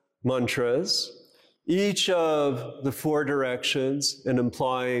mantras, each of the four directions, and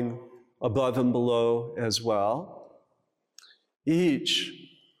implying above and below as well, each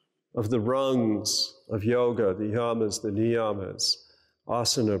of the rungs of yoga, the yamas, the niyamas,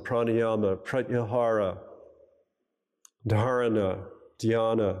 asana, pranayama, pratyahara, dharana,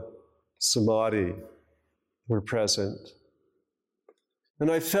 dhyana, samadhi were present.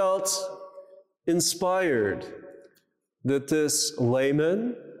 And I felt inspired that this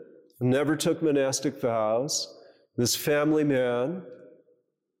layman never took monastic vows, this family man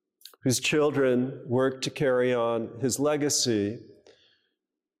whose children worked to carry on his legacy,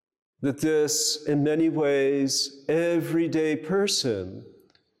 that this, in many ways, everyday person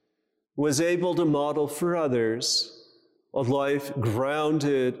was able to model for others a life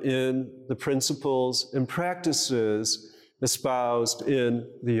grounded in the principles and practices espoused in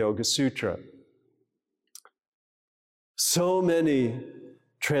the Yoga Sutra. So many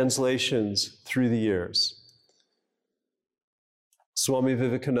translations through the years. Swami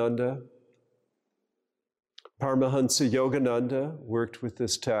Vivekananda, Paramahansa Yogananda worked with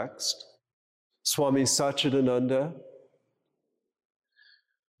this text. Swami Satchidananda.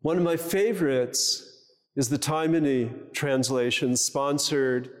 One of my favorites is the Taimani translation,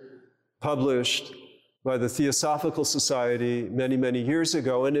 sponsored, published by the Theosophical Society many, many years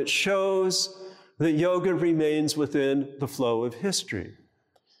ago, and it shows that yoga remains within the flow of history.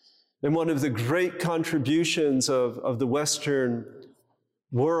 And one of the great contributions of the Western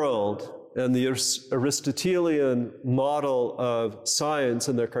world and the Aristotelian model of science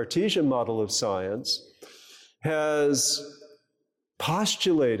and the Cartesian model of science has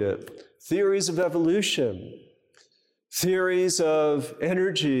postulated theories of evolution, theories of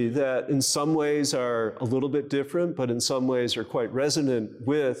energy that in some ways are a little bit different, but in some ways are quite resonant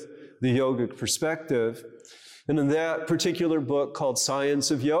with the yogic perspective. And in that particular book called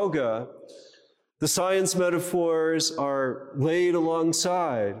Science of Yoga, the science metaphors are laid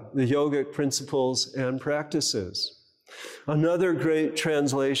alongside the yogic principles and practices. Another great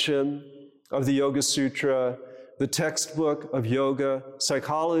translation of the Yoga Sutra, the textbook of yoga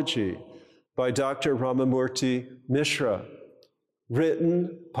psychology by Dr. Ramamurti Mishra,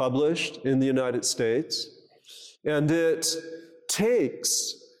 written, published in the United States, and it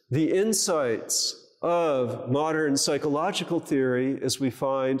takes the insights of modern psychological theory, as we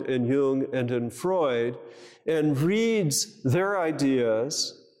find in Jung and in Freud, and reads their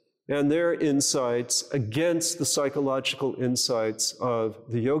ideas and their insights against the psychological insights of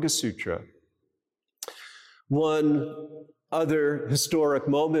the Yoga Sutra. One other historic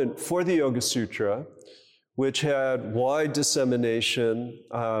moment for the Yoga Sutra, which had wide dissemination,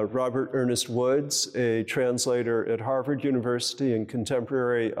 Robert Ernest Woods, a translator at Harvard University and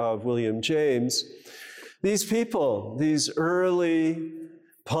contemporary of William James, these people, these early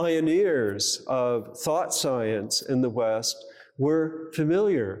pioneers of thought science in the West, were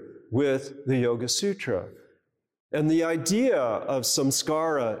familiar with the Yoga Sutra. And the idea of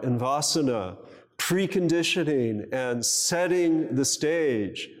samskara and vasana, preconditioning and setting the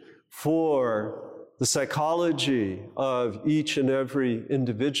stage for the psychology of each and every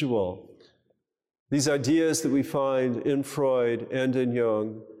individual, these ideas that we find in Freud and in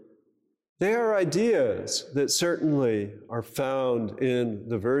Jung, they are ideas that certainly are found in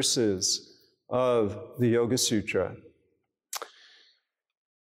the verses of the Yoga Sutra.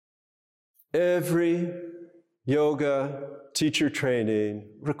 Every yoga teacher training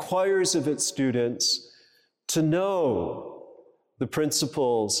requires of its students to know the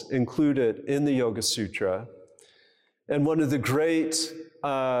principles included in the Yoga Sutra. And one of the great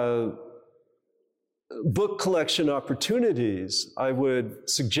book collection opportunities I would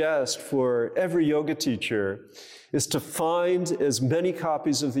suggest for every yoga teacher is to find as many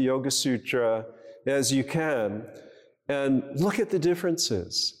copies of the Yoga Sutra as you can and look at the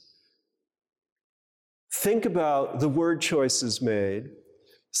differences. Think about the word choices made.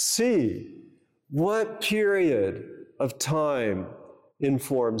 See what period of time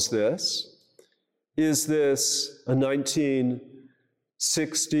informs this. Is this a 1960s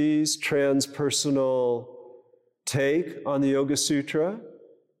transpersonal take on the Yoga Sutra?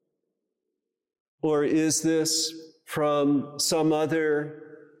 Or is this from some other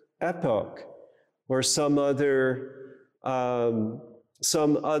epoch or some other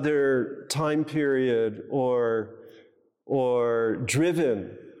time period or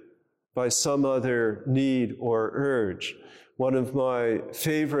driven by some other need or urge? One of my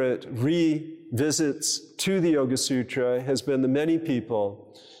favorite revisits to the Yoga Sutra has been the many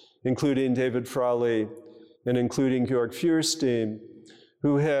people, including David Frawley and including Georg Feuerstein,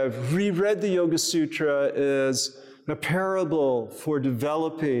 who have reread the Yoga Sutra as a parable for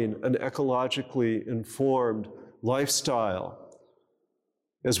developing an ecologically informed lifestyle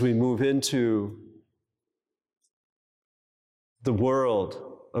as we move into the world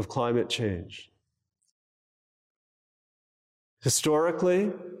of climate change.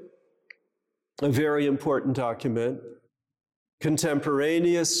 Historically, a very important document,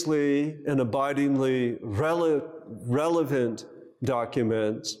 contemporaneously and abidingly relevant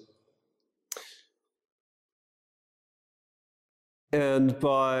document, and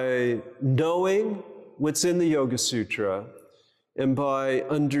by knowing what's in the Yoga Sutra, and by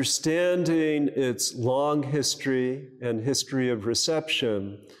understanding its long history and history of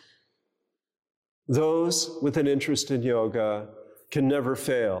reception, those with an interest in yoga can never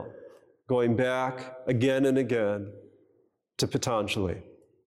fail, going back again and again to Patanjali.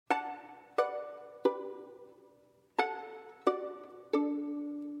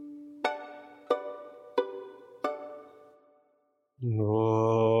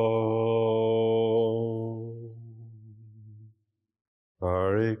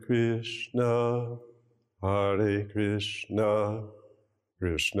 Hare Krishna, Hare Krishna,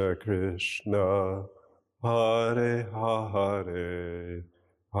 Krishna Krishna, Hare Hare,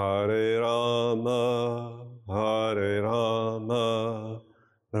 Hare Rama, Hare Rama,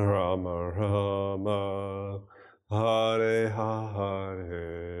 Rama Rama, Hare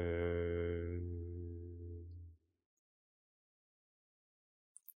Hare.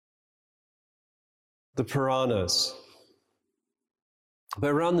 The Puranas. By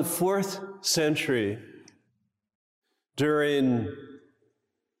around the 4th century, during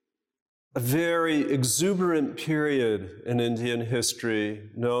a very exuberant period in Indian history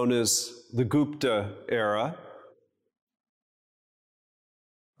known as the Gupta era,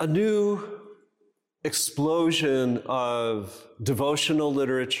 a new explosion of devotional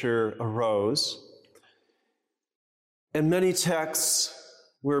literature arose, and many texts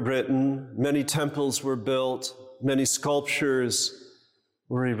were written, many temples were built, many sculptures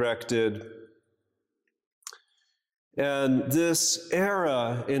were erected. And this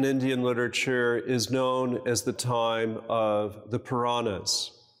era in Indian literature is known as the time of the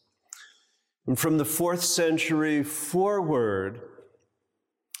Puranas. And from the 4th century forward,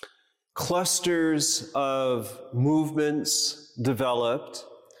 clusters of movements developed,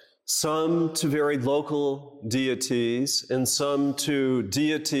 some to very local deities, and some to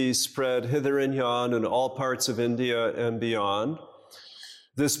deities spread hither and yon in all parts of India and beyond.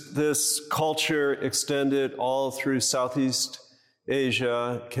 This culture extended all through Southeast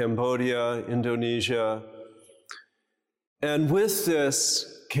Asia, Cambodia, Indonesia. And with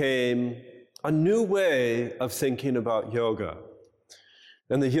this came a new way of thinking about yoga.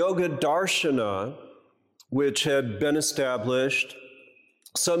 And the yoga darshana, which had been established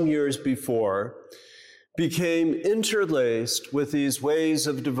some years before, became interlaced with these ways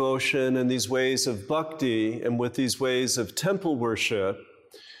of devotion and these ways of bhakti and with these ways of temple worship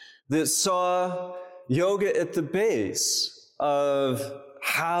that saw yoga at the base of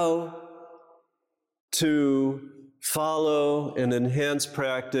how to follow and enhance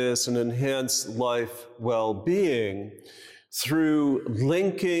practice and enhance life well-being through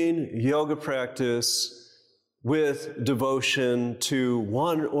linking yoga practice with devotion to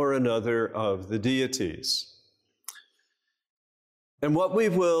one or another of the deities. And what we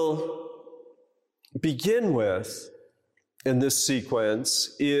will begin with in this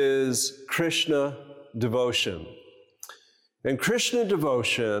sequence is Krishna devotion. And Krishna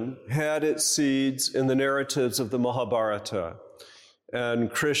devotion had its seeds in the narratives of the Mahabharata.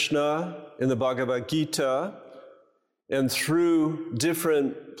 And Krishna in the Bhagavad Gita and through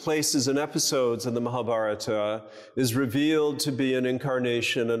different places and episodes in the Mahabharata is revealed to be an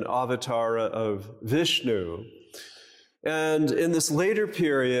incarnation, an avatara of Vishnu. And in this later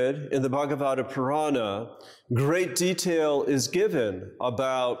period, in the Bhagavata Purana, great detail is given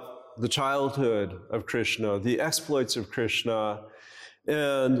about the childhood of Krishna, the exploits of Krishna,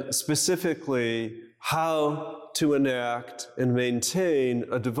 and specifically how to enact and maintain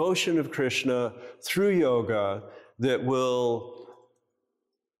a devotion of Krishna through yoga that will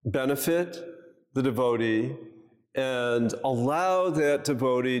benefit the devotee and allow that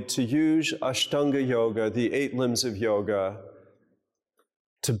devotee to use Ashtanga Yoga, the 8 limbs of yoga,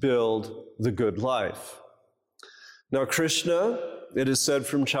 to build the good life. Now, Krishna, it is said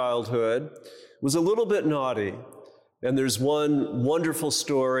from childhood, was a little bit naughty. And there's one wonderful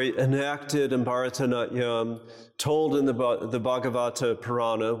story enacted in Bharatanatyam, told in the Bhagavata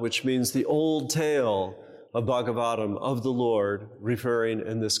Purana, which means the old tale of Bhagavatam, of the Lord, referring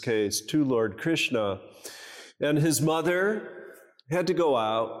in this case to Lord Krishna. And his mother had to go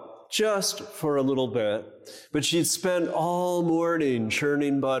out just for a little bit, but she'd spent all morning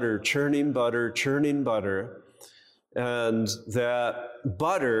churning butter, churning butter, churning butter. And that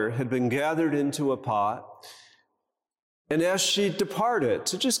butter had been gathered into a pot. And as she departed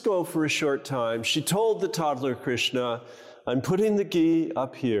to just go for a short time, she told the toddler Krishna, I'm putting the ghee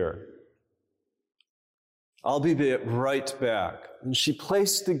up here. I'll be right back. And she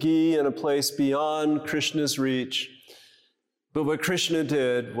placed the ghee in a place beyond Krishna's reach. But what Krishna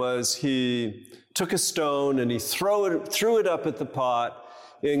did was he took a stone and he threw it up at the pot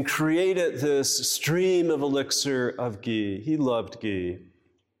and created this stream of elixir of ghee. He loved ghee.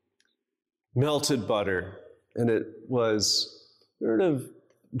 Melted butter. And it was sort of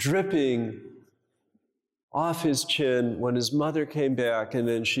dripping off his chin when his mother came back, and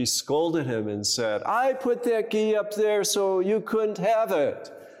then she scolded him and said, I put that ghee up there so you couldn't have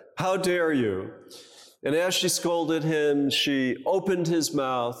it. How dare you? And as she scolded him, she opened his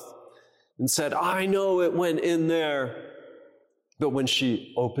mouth and said, I know it went in there. But when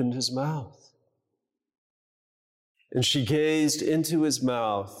she opened his mouth and she gazed into his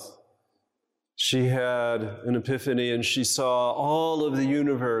mouth, she had an epiphany and she saw all of the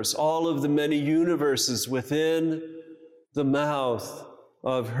universe, all of the many universes within the mouth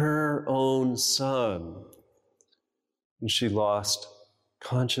of her own son. And she lost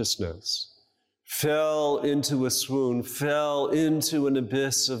consciousness, fell into a swoon, fell into an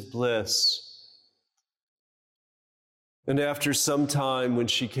abyss of bliss. And after some time, when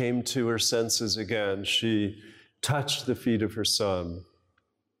she came to her senses again, she touched the feet of her son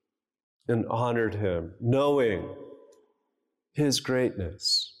and honored him, knowing his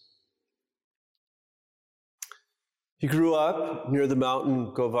greatness. He grew up near the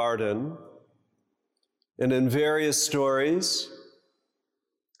mountain Govardhan, and in various stories,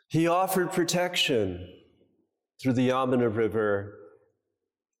 he offered protection through the Yamuna River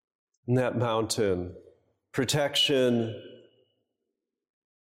in that mountain, protection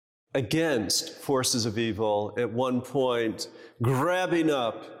against forces of evil, at one point grabbing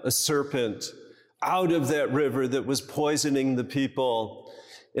up a serpent out of that river that was poisoning the people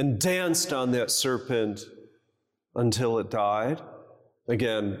and danced on that serpent until it died.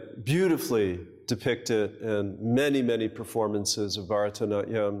 Again, beautifully depicted in many, many performances of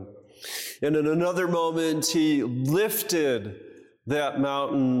Bharatanatyam. And in another moment, he lifted that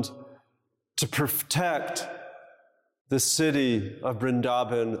mountain to protect the city of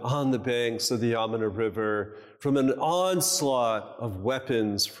Vrindavan on the banks of the Yamuna River from an onslaught of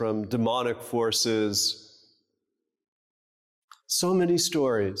weapons from demonic forces. So many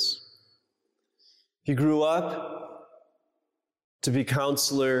stories. He grew up to be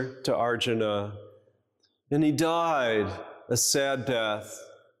counselor to Arjuna, and he died a sad death,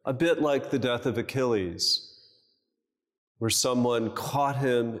 a bit like the death of Achilles, where someone caught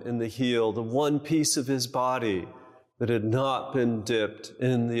him in the heel, the one piece of his body that had not been dipped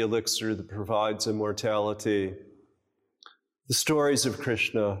in the elixir that provides immortality. The stories of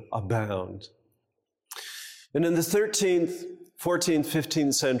Krishna abound. And in the 13th, 14th,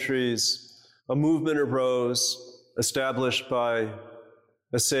 15th centuries, a movement arose, established by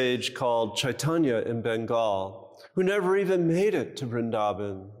a sage called Chaitanya in Bengal, who never even made it to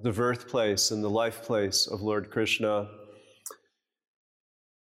Vrindavan, the birthplace and the life place of Lord Krishna.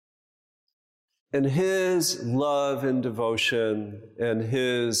 And his love and devotion and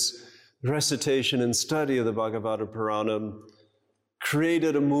his recitation and study of the Bhagavata Puranam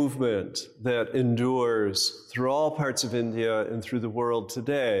created a movement that endures through all parts of India and through the world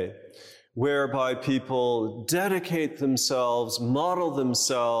today, whereby people dedicate themselves, model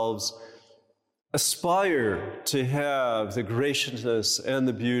themselves, aspire to have the graciousness and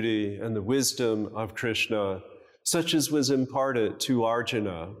the beauty and the wisdom of Krishna, such as was imparted to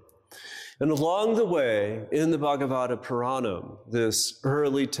Arjuna. And along the way, in the Bhagavata Puranam, this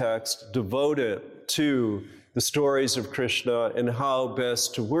early text devoted to the stories of Krishna and how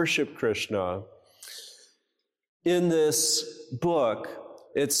best to worship Krishna, in this book,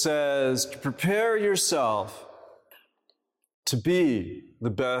 it says to prepare yourself to be the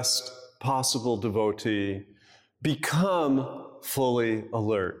best possible devotee, become fully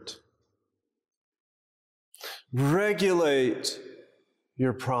alert. Regulate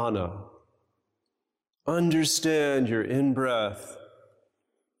your prana. Understand your in-breath,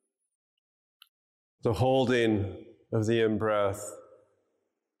 the holding of the in-breath,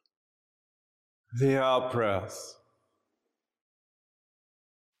 the out-breath,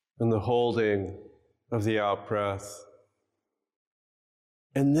 and the holding of the out-breath.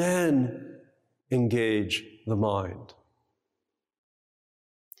 And then engage the mind.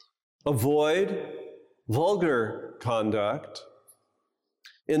 Avoid vulgar conduct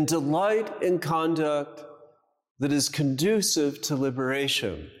and delight in conduct that is conducive to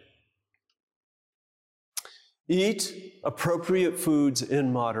liberation. Eat appropriate foods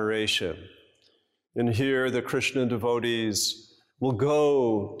in moderation. And here the Krishna devotees will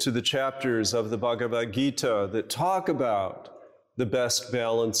go to the chapters of the Bhagavad Gita that talk about the best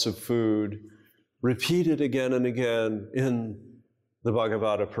balance of food, repeated again and again in the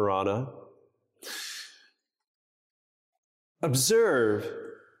Bhagavata Purana. Observe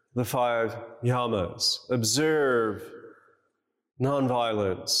the 5 yamas. Observe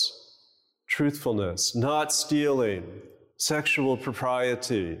nonviolence, truthfulness, not stealing, sexual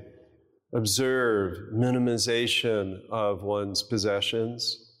propriety. Observe minimization of one's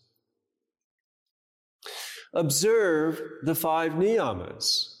possessions. Observe the 5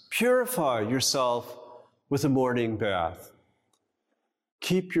 niyamas. Purify yourself with a morning bath.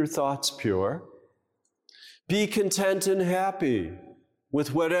 Keep your thoughts pure. Be content and happy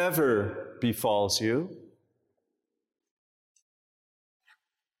with whatever befalls you.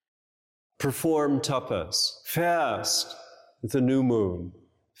 Perform tapas. Fast at the new moon.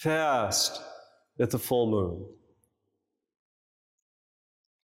 Fast at the full moon.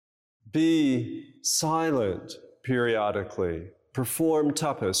 Be silent periodically. Perform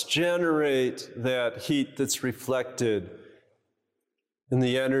tapas. Generate that heat that's reflected in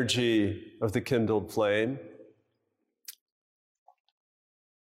the energy of the kindled flame.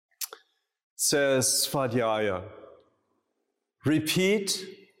 Says Svadhyaya, repeat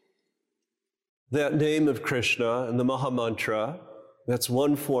that name of Krishna and the Mahamantra. That's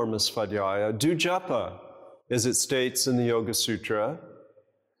one form of Svadhyaya. Do japa, as it states in the Yoga Sutra.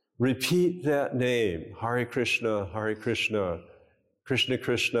 Repeat that name, Hare Krishna, Krishna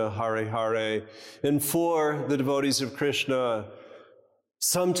Krishna, Hare Hare. And for the devotees of Krishna,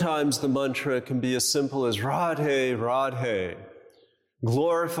 sometimes the mantra can be as simple as Radhe, Radhe,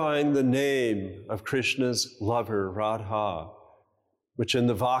 glorifying the name of Krishna's lover, Radha, which in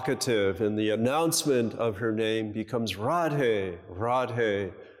the vocative, in the announcement of her name, becomes Radhe,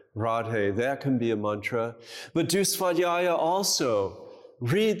 Radhe, Radhe. That can be a mantra. But do Svadhyaya also.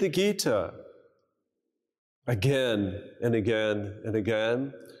 Read the Gita again and again and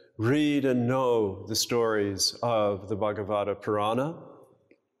again. Read and know the stories of the Bhagavata Purana.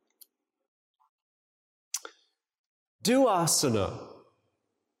 Do asana.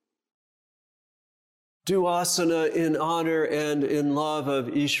 Do asana in honor and in love of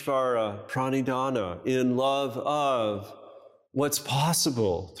Ishvara Pranidhana, in love of what's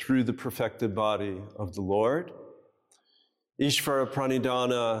possible through the perfected body of the Lord. Ishvara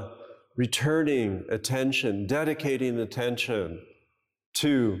Pranidhana, returning attention, dedicating attention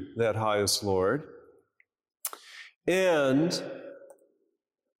to that highest Lord. And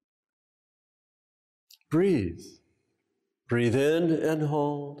breathe. Breathe in and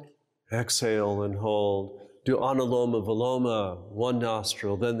hold. Exhale and hold. Do anuloma viloma, one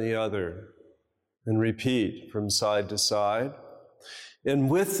nostril, then the other. And repeat from side to side. And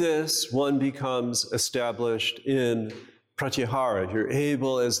with this, one becomes established in pratyahara. You're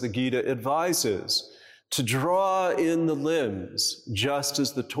able, as the Gita advises, to draw in the limbs just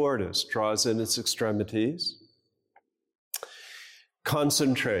as the tortoise draws in its extremities.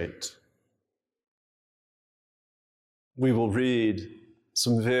 concentrate. We will read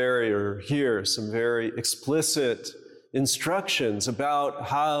hear some very explicit instructions about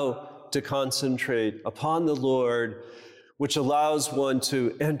how to concentrate upon the Lord, which allows one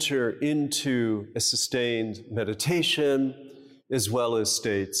to enter into a sustained meditation as well as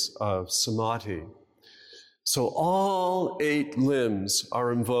states of samadhi. So all 8 limbs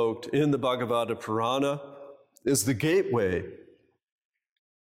are invoked in the Bhagavata Purana as the gateway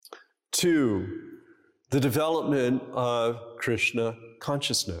to the development of Krishna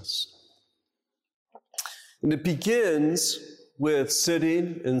consciousness. And it begins with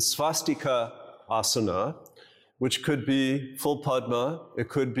sitting in swastika asana, which could be full Padma, it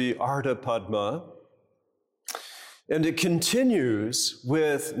could be Ardha Padma, and it continues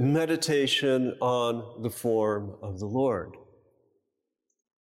with meditation on the form of the Lord.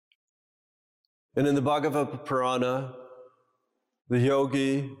 And in the Bhagavata Purana, the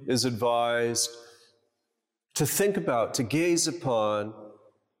yogi is advised to think about, to gaze upon,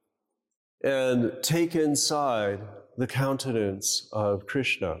 and take inside the countenance of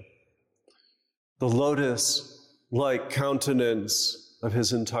Krishna, the lotus-like countenance of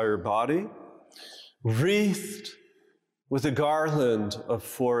his entire body, wreathed with a garland of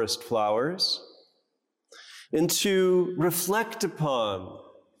forest flowers, and to reflect upon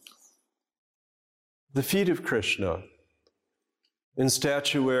the feet of Krishna in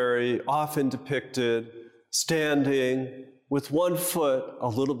statuary often depicted standing with one foot a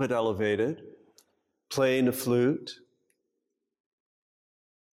little bit elevated, playing a flute,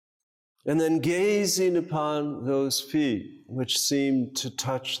 and then gazing upon those feet which seem to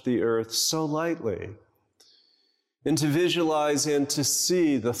touch the earth so lightly, and to visualize and to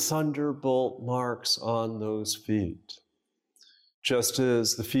see the thunderbolt marks on those feet. Just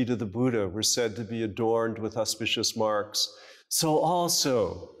as the feet of the Buddha were said to be adorned with auspicious marks, so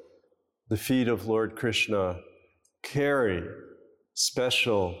also the feet of Lord Krishna carry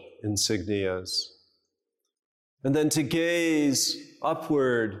special insignias. And then to gaze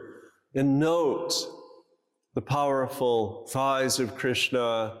upward and note the powerful thighs of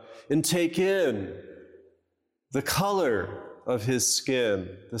Krishna and take in the color of his skin,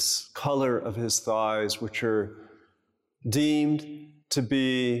 this color of his thighs, which are deemed to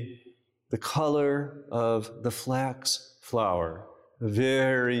be the color of the flax flower, a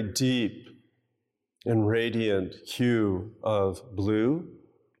very deep and radiant hue of blue.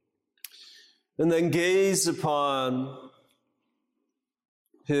 And then gaze upon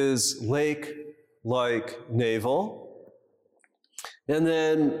his lake-like navel, and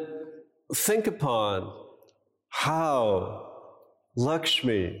then think upon how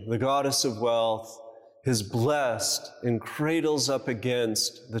Lakshmi, the goddess of wealth, is blessed and cradles up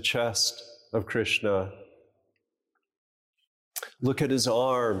against the chest of Krishna. Look at his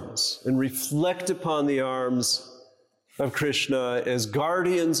arms and reflect upon the arms of Krishna as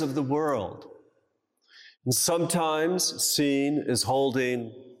guardians of the world. And sometimes seen as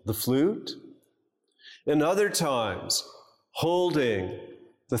holding the flute, and other times holding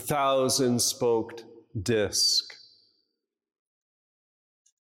the 1,000-spoked disc.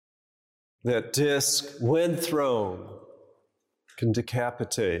 That disc, when thrown, can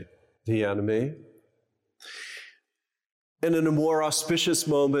decapitate the enemy. And in a more auspicious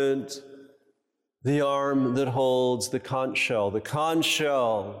moment, the arm that holds the conch shell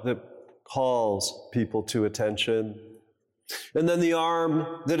that calls people to attention. And then the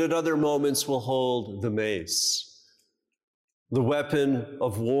arm that at other moments will hold the mace, the weapon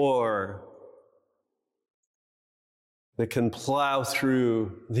of war that can plow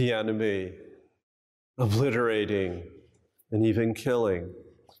through the enemy, obliterating and even killing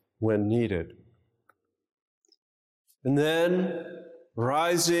when needed. And then,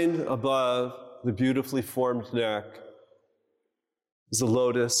 rising above the beautifully formed neck is the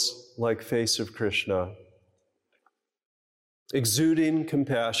lotus-like face of Krishna, exuding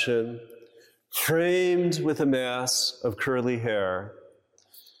compassion, framed with a mass of curly hair,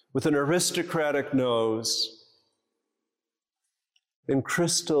 with an aristocratic nose, and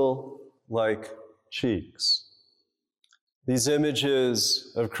crystal-like cheeks. These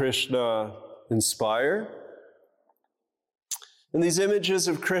images of Krishna inspire, and these images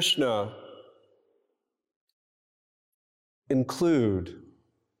of Krishna include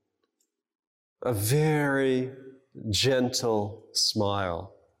a very gentle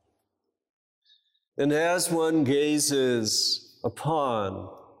smile. And as one gazes upon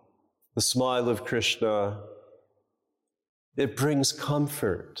the smile of Krishna, it brings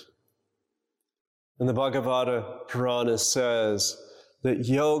comfort. And the Bhagavata Purana says that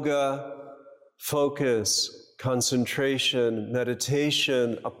yoga, focus, concentration,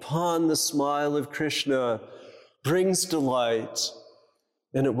 meditation upon the smile of Krishna brings delight,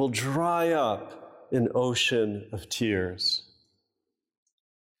 and it will dry up an ocean of tears.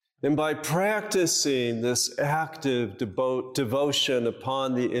 And by practicing this active devotion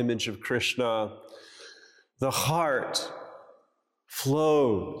upon the image of Krishna, the heart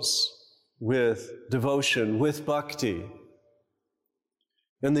flows with devotion, with bhakti.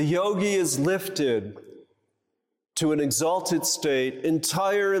 And the yogi is lifted to an exalted state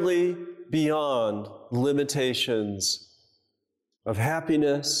entirely beyond limitations of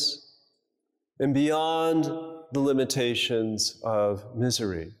happiness and beyond the limitations of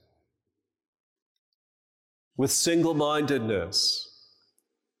misery. With single-mindedness,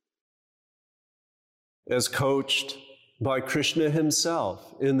 as coached by Krishna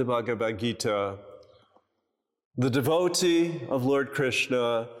himself in the Bhagavad Gita, the devotee of Lord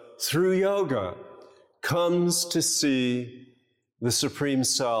Krishna, through yoga, comes to see the Supreme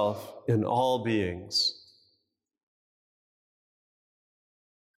Self in all beings.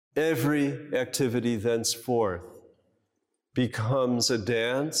 Every activity thenceforth becomes a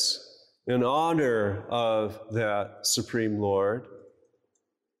dance in honor of that Supreme Lord.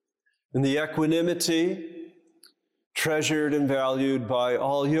 And the equanimity treasured and valued by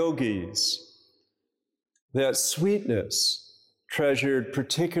all yogis, that sweetness treasured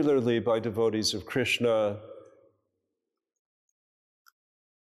particularly by devotees of Krishna,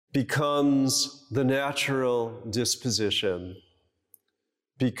 becomes the natural disposition,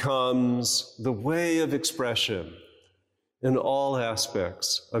 becomes the way of expression in all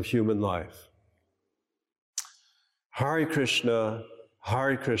aspects of human life. Hare Krishna,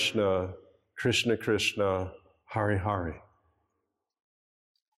 Krishna Krishna, Hare Hare.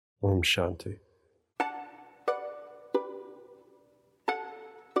 Om Shanti.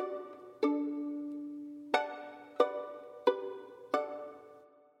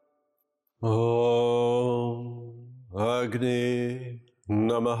 Om Agni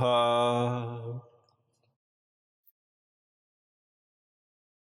Namaha.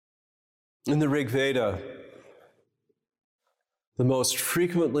 In the Rig Veda, the most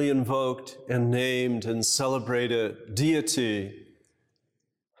frequently invoked and named and celebrated deity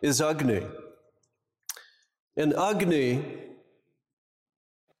is Agni. And Agni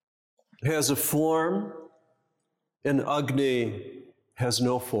has a form, and Agni has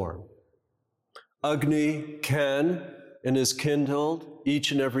no form. Agni can and is kindled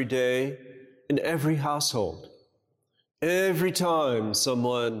each and every day in every household. Every time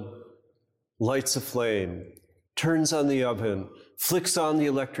someone lights a flame, turns on the oven, flicks on the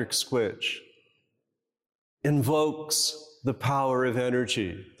electric switch, invokes the power of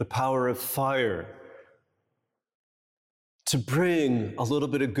energy, the power of fire, to bring a little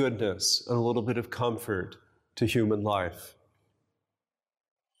bit of goodness and a little bit of comfort to human life.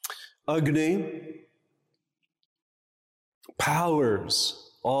 Agni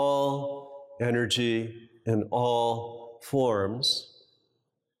powers all energy in all forms.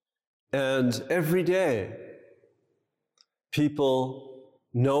 And every day, people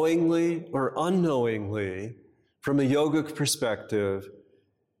knowingly or unknowingly, from a yogic perspective,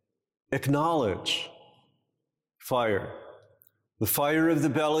 acknowledge fire. The fire of the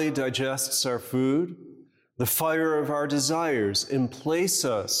belly digests our food. The fire of our desires emplace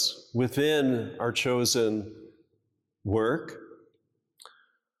us within our chosen work.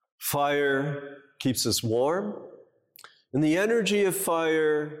 Fire keeps us warm. And the energy of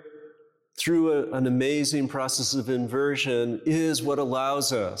fire, through an amazing process of inversion, is what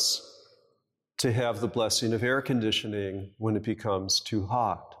allows us to have the blessing of air conditioning when it becomes too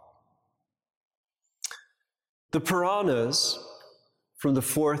hot. The Puranas, from the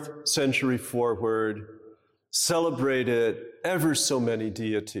 4th century forward, celebrated ever so many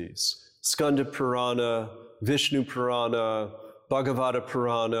deities. Skanda Purana, Vishnu Purana, Bhagavata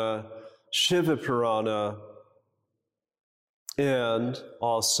Purana, Shiva Purana, and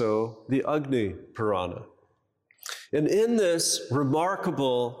also the Agni Purana. And in this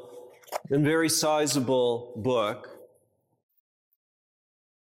remarkable and very sizable book,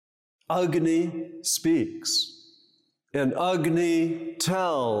 Agni speaks. And Agni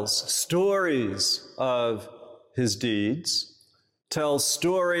tells stories of his deeds, tells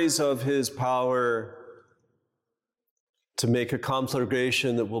stories of his power to make a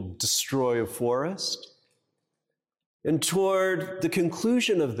conflagration that will destroy a forest. And toward the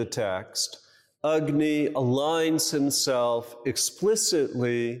conclusion of the text, Agni aligns himself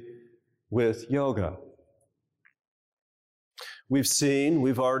explicitly with yoga.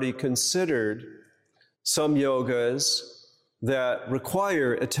 We've already considered some yogas that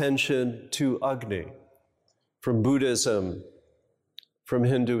require attention to Agni. from Buddhism, from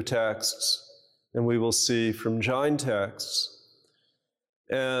Hindu texts, and we will see from Jain texts.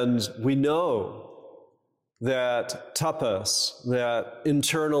 And we know that tapas, that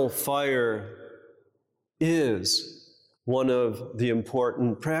internal fire, is one of the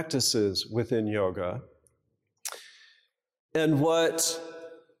important practices within yoga. And what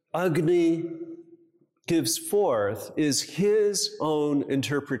Agni gives forth is his own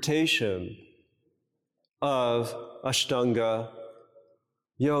interpretation of Ashtanga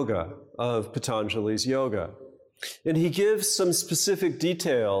yoga, of Patanjali's yoga. And he gives some specific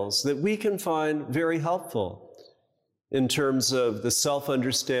details that we can find very helpful in terms of the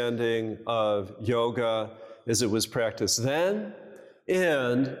self-understanding of yoga as it was practiced then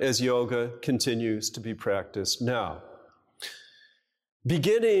and as yoga continues to be practiced now.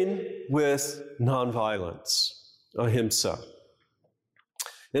 Beginning with nonviolence, ahimsa.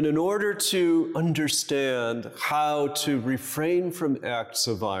 And in order to understand how to refrain from acts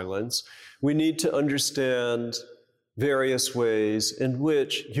of violence, we need to understand various ways in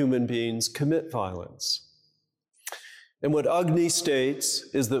which human beings commit violence. And what Agni states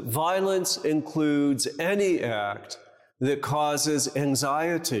is that violence includes any act that causes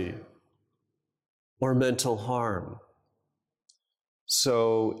anxiety or mental harm.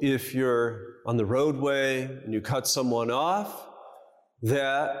 So if you're on the roadway and you cut someone off,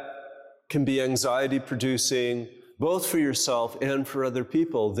 that can be anxiety-producing both for yourself and for other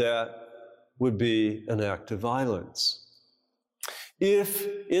people. That would be an act of violence. If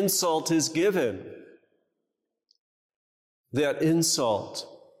insult is given, that insult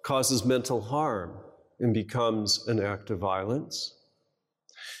causes mental harm and becomes an act of violence.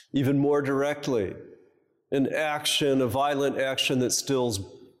 Even more directly, an action, a violent action that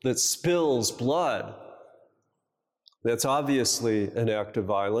spills blood, that's obviously an act of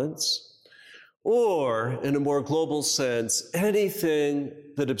violence. Or, in a more global sense, anything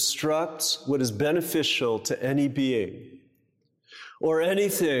that obstructs what is beneficial to any being, or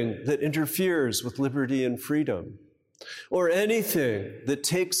anything that interferes with liberty and freedom, or anything that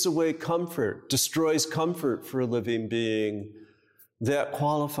takes away comfort, destroys comfort for a living being, that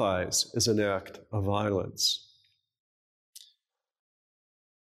qualifies as an act of violence.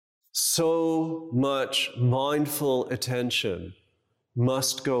 So much mindful attention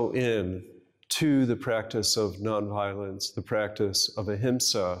must go in to the practice of nonviolence, the practice of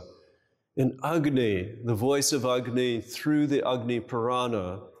ahimsa. And Agni, the voice of Agni through the Agni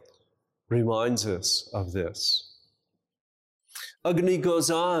Purana, reminds us of this. Agni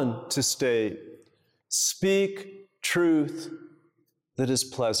goes on to state, speak truth that is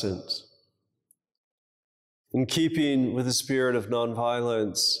pleasant. In keeping with the spirit of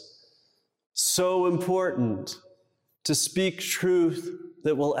nonviolence, so important to speak truth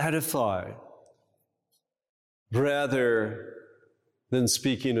that will edify rather than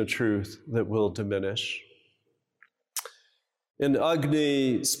speaking a truth that will diminish. In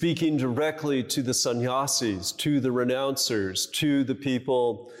Agni, speaking directly to the sannyasis, to the renouncers, to the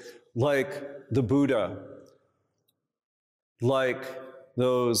people like the Buddha, like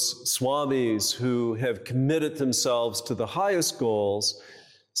those swamis who have committed themselves to the highest goals,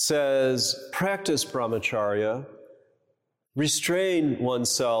 says, practice brahmacharya, restrain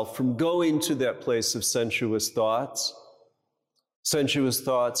oneself from going to that place of sensuous thoughts. Sensuous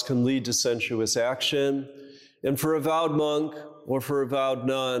thoughts can lead to sensuous action, and for a vowed monk or for a vowed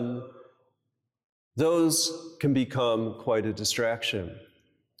nun, those can become quite a distraction.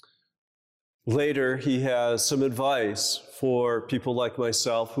 Later, he has some advice for people like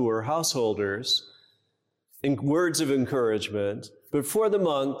myself who are householders, in words of encouragement. But for the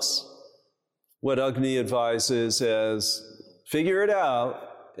monks, what Agni advises is figure it out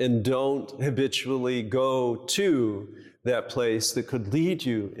and don't habitually go to that place that could lead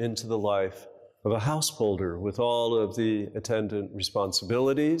you into the life of a householder with all of the attendant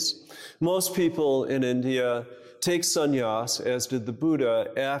responsibilities. Most people in India take sannyas, as did the Buddha,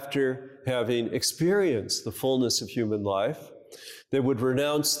 after having experienced the fullness of human life. They would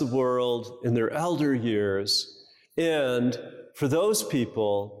renounce the world in their elder years, and for those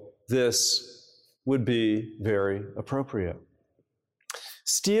people, this would be very appropriate.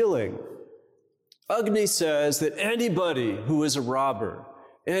 Stealing. Agni says that anybody who is a robber,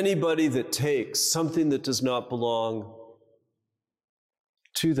 anybody that takes something that does not belong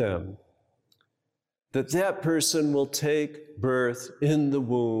to them, that person will take birth in the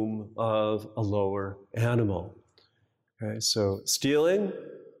womb of a lower animal. Okay, so stealing,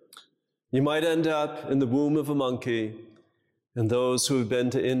 you might end up in the womb of a monkey, and those who have been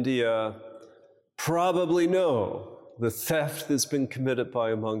to India probably know the theft that's been committed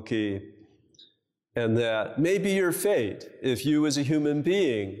by a monkey and that may be your fate. If you as a human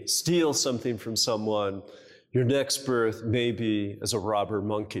being steal something from someone, your next birth may be as a robber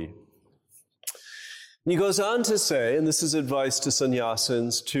monkey. And he goes on to say, and this is advice to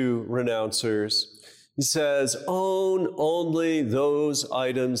sannyasins, to renouncers, he says, own only those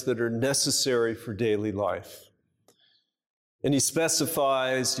items that are necessary for daily life. And he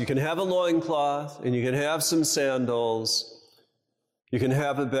specifies, you can have a loincloth, and you can have some sandals, you can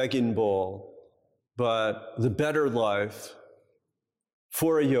have a begging bowl, but the better life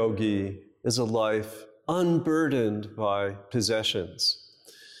for a yogi is a life unburdened by possessions.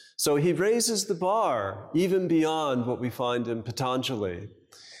 So he raises the bar even beyond what we find in Patanjali.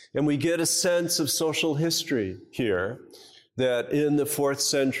 And we get a sense of social history here, that in the 4th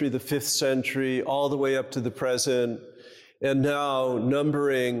century, the 5th century, all the way up to the present, and now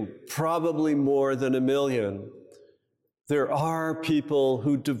numbering probably more than 1 million, there are people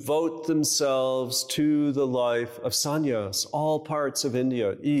who devote themselves to the life of sannyas, all parts of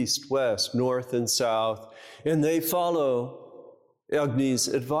India, east, west, north, and south, and they follow Agni's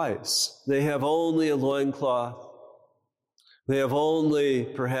advice. They have only a loincloth. They have only,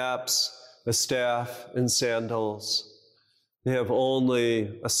 perhaps, a staff and sandals. They have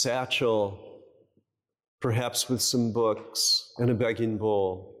only a satchel, perhaps with some books and a begging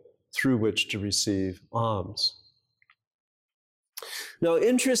bowl through which to receive alms. Now,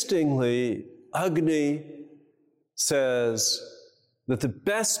 interestingly, Agni says that the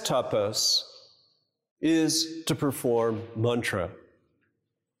best tapas is to perform mantra.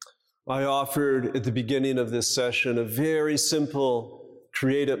 I offered at the beginning of this session a very simple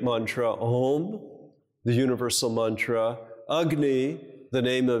created mantra, Om, the universal mantra, Agni, the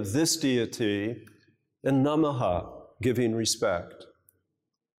name of this deity, and Namaha, giving respect.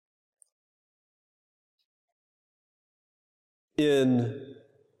 In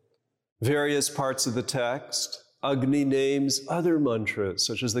various parts of the text, Agni names other mantras,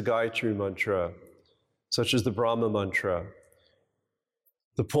 such as the Gayatri mantra, such as the Brahma mantra.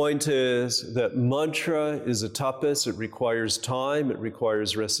 The point is that mantra is a tapas. It requires time, it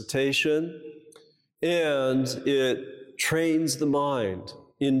requires recitation, and it trains the mind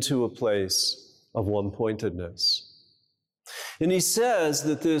into a place of one-pointedness. And he says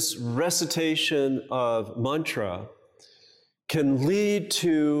that this recitation of mantra can lead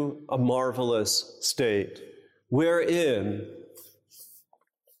to a marvelous state wherein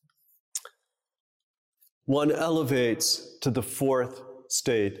one elevates to the 4th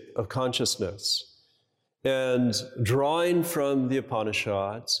state of consciousness. And drawing from the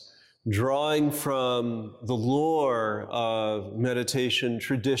Upanishads, drawing from the lore of meditation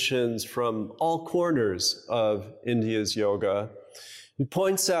traditions from all corners of India's yoga, he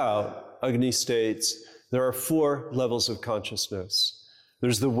points out, Agni states, there are 4 levels of consciousness.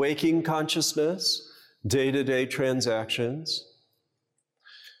 There's the waking consciousness, day-to-day transactions.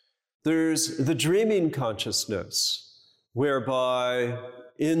 There's the dreaming consciousness, whereby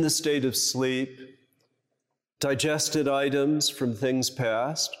in the state of sleep, digested items from things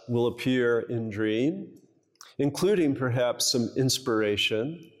past will appear in dream, including perhaps some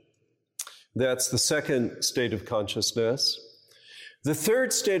inspiration. That's the 2nd state of consciousness. The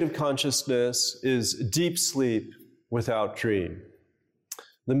 3rd state of consciousness is deep sleep without dream.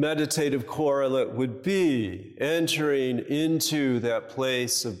 The meditative correlate would be entering into that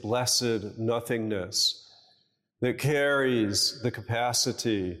place of blessed nothingness that carries the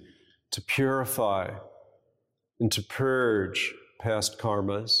capacity to purify and to purge past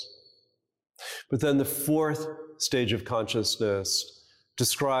karmas. But then the 4th stage of consciousness,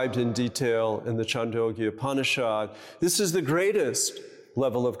 described in detail in the Chandogya Upanishad, this is the greatest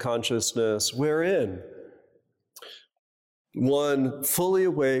level of consciousness wherein one fully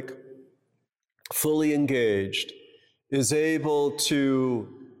awake, fully engaged, is able to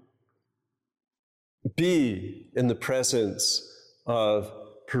be in the presence of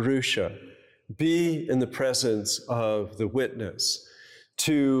Purusha, be in the presence of the witness,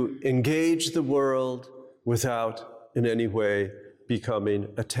 to engage the world without in any way becoming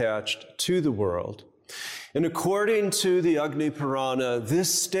attached to the world. And according to the Agni Purana,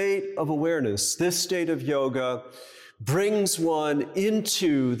 this state of awareness, this state of yoga, brings one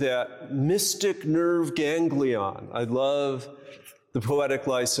into that mystic nerve ganglion. I love the poetic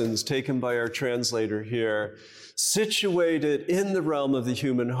license taken by our translator here, situated in the realm of the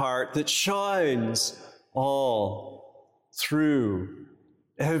human heart that shines all through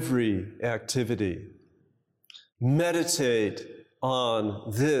every activity. Meditate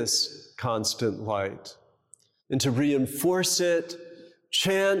on this constant light. And to reinforce it,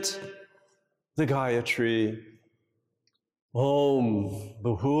 chant the Gayatri, Om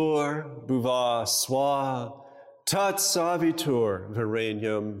Bhur Bhuva Swa Tat Savitur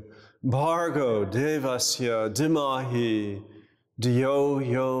Varenyam Bhargo Devasya Dimahi Diyo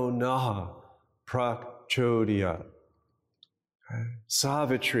Yo Naha Prachodya.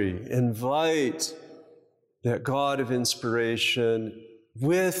 Savitri, invite that God of inspiration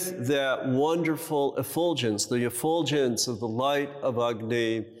with that wonderful effulgence, the effulgence of the light of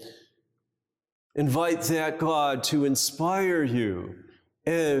Agni. Invite that God to inspire you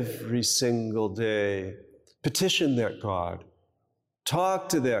every single day. Petition that God. Talk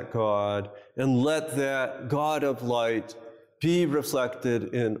to that God and let that God of light be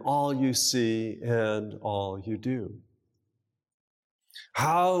reflected in all you see and all you do.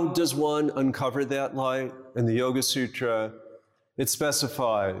 How does one uncover that light? In the Yoga Sutra, it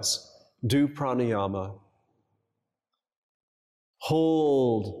specifies, do pranayama.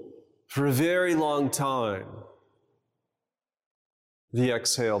 Hold for a very long time the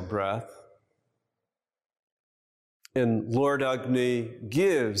exhaled breath. And Lord Agni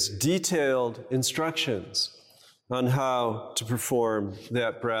gives detailed instructions on how to perform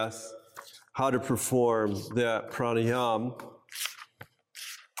that breath, how to perform that pranayama.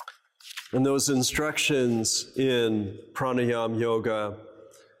 And those instructions in pranayama yoga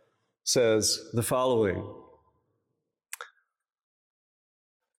says the following.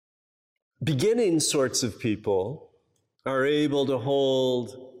 Beginning sorts of people are able to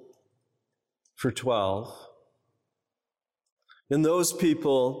hold for 12, and those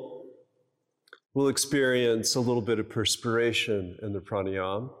people will experience a little bit of perspiration in the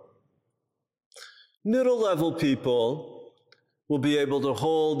pranayama. Middle level people will be able to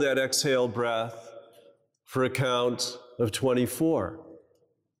hold that exhale breath for a count of 24.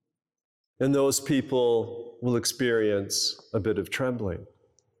 And those people will experience a bit of trembling.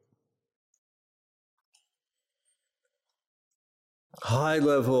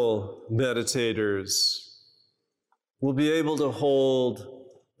 High-level meditators will be able to hold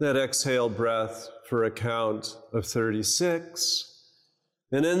that exhale breath for a count of 36.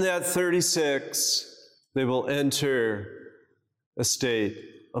 And in that 36, they will enter a state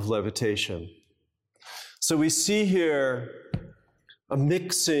of levitation. So we see here a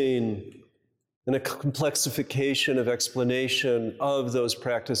mixing and a complexification of explanation of those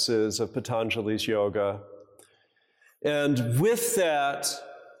practices of Patanjali's yoga. And with that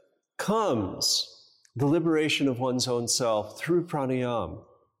comes the liberation of one's own self through pranayama.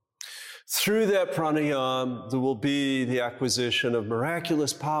 Through that pranayama, there will be the acquisition of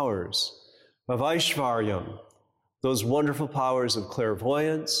miraculous powers, of Aishvaryam, those wonderful powers of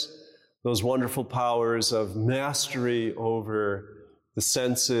clairvoyance, those wonderful powers of mastery over the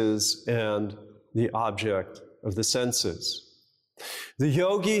senses and the object of the senses. The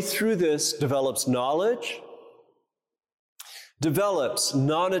yogi, through this, develops knowledge, develops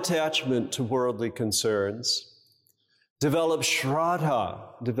non-attachment to worldly concerns, develops shraddha,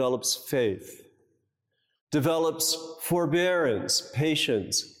 develops faith, develops forbearance,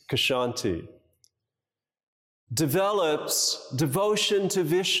 patience, kshanti, develops devotion to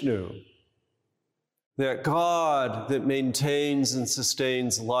Vishnu, that God that maintains and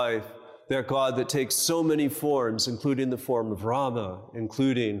sustains life, that God that takes so many forms, including the form of Rama,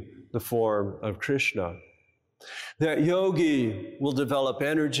 including the form of Krishna. That yogi will develop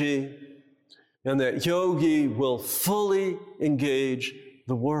energy, and that yogi will fully engage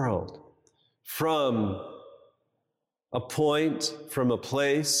the world from a point, from a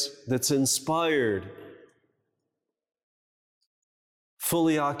place that's inspired,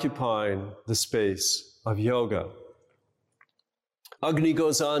 fully occupying the space of yoga. Agni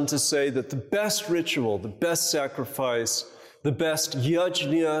goes on to say that the best ritual, the best sacrifice, the best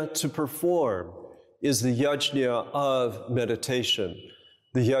yajna to perform is the yajna of meditation,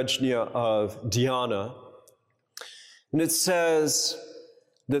 the yajna of dhyana. And it says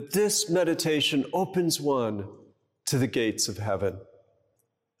that this meditation opens one to the gates of heaven.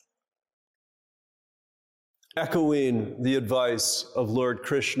 Echoing the advice of Lord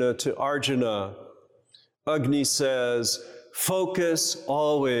Krishna to Arjuna, Agni says, focus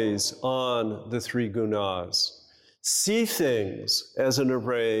always on the three gunas. See things as an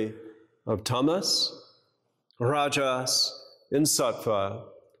array of tamas, rajas, and sattva,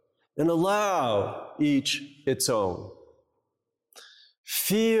 and allow each its own.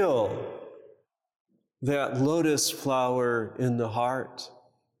 Feel that lotus flower in the heart.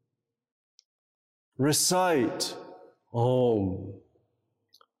 Recite Om,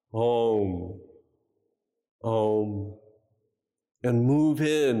 Om, Om, and move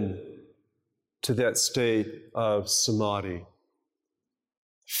in to that state of samadhi.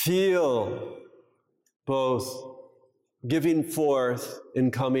 Feel both giving forth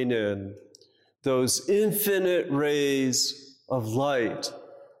and coming in, those infinite rays of light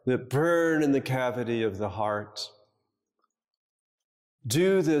that burn in the cavity of the heart.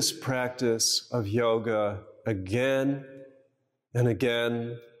 Do this practice of yoga again and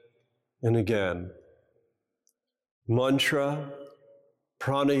again and again. Mantra,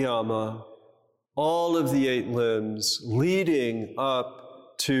 pranayama, all of the 8 limbs leading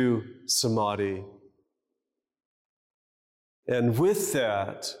up to samadhi. And with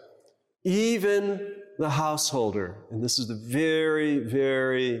that, even the householder, and this is the very,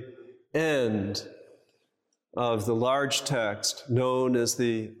 very end of the large text known as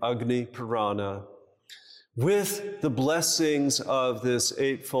the Agni Purana, with the blessings of this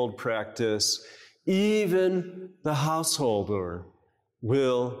 8-fold practice, even the householder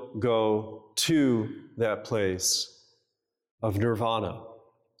will go to that place of nirvana,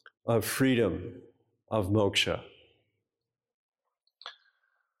 of freedom, of moksha.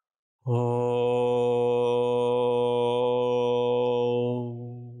 Om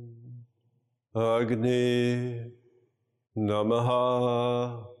Agni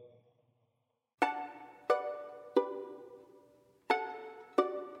Namaha.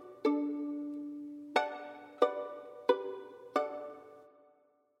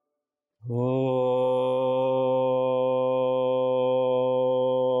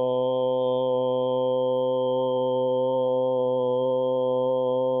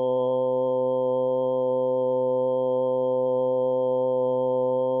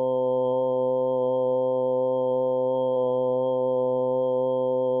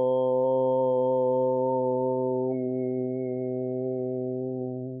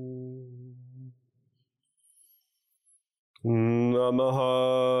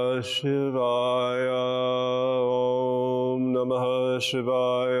 Namaha Shivaya, Om Namaha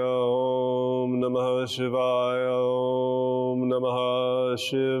Shivaya, Om Namaha Shivaya, Om Namaha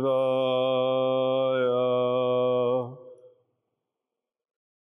Shivaya.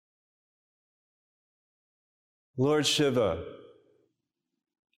 Lord Shiva,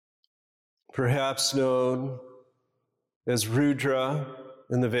 perhaps known as Rudra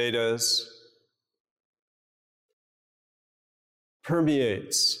in the Vedas,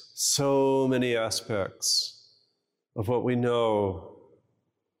 permeates so many aspects of what we know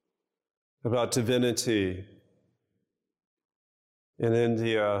about divinity in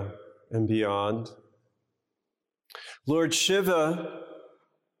India and beyond. Lord Shiva,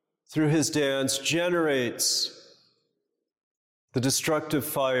 through his dance, generates the destructive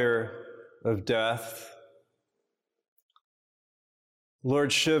fire of death.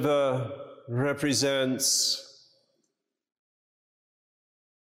 Lord Shiva represents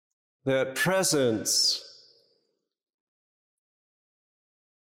that presence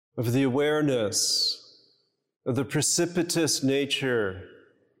of the awareness of the precipitous nature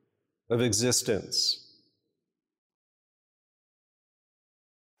of existence.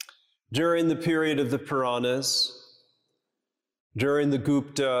 During the period of the Puranas, during the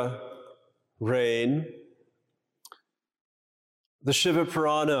Gupta reign, the Shiva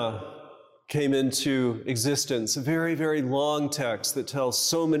Purana came into existence, a very, very long text that tells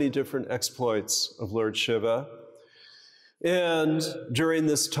so many different exploits of Lord Shiva. And during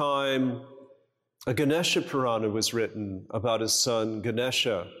this time, a Ganesha Purana was written about his son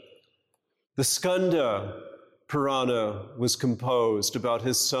Ganesha. The Skanda Purana was composed about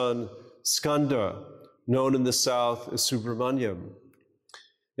his son Skanda, known in the south as Subramanyam.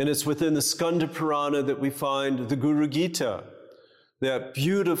 And it's within the Skanda Purana that we find the Guru Gita, that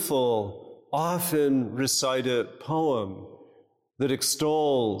beautiful, often recited poem that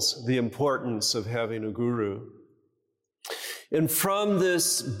extols the importance of having a guru. And from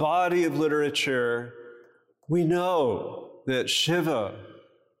this body of literature, we know that Shiva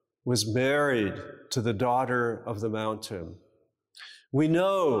was married to the daughter of the mountain. We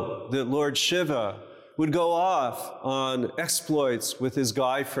know that Lord Shiva would go off on exploits with his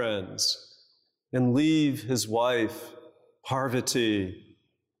guy friends and leave his wife, Parvati,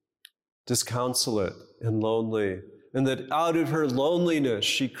 disconsolate and lonely, and that out of her loneliness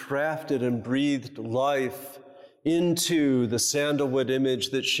she crafted and breathed life into the sandalwood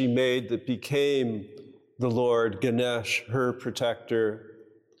image that she made that became the Lord Ganesh, her protector.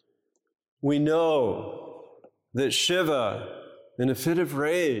 We know that Shiva, in a fit of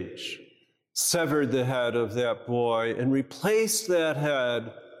rage, severed the head of that boy and replaced that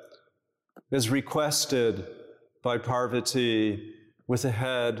head, as requested by Parvati, with a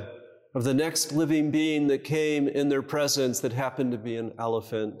head of the next living being that came in their presence that happened to be an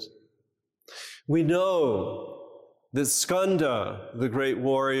elephant. We know that Skanda, the great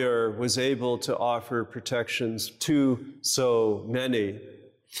warrior, was able to offer protections to so many.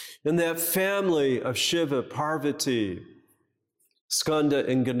 And that family of Shiva, Parvati, Skanda,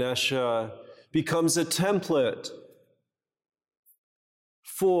 and Ganesha becomes a template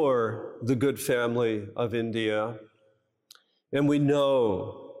for the good family of India. And we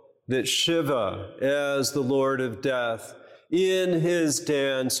know that Shiva, as the Lord of Death, in his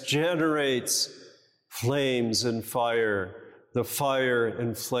dance generates flames and fire, the fire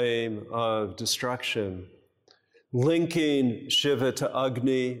and flame of destruction, linking Shiva to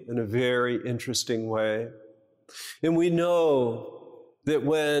Agni in a very interesting way. And we know that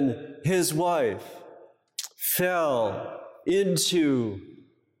when his wife fell into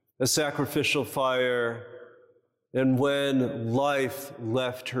a sacrificial fire, and when life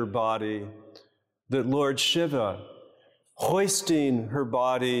left her body, that Lord Shiva, hoisting her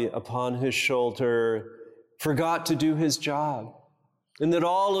body upon his shoulder, forgot to do his job. And that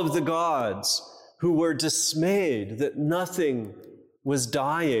all of the gods who were dismayed that nothing was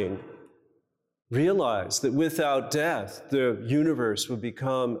dying realized that without death, the universe would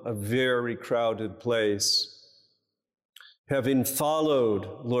become a very crowded place. Having followed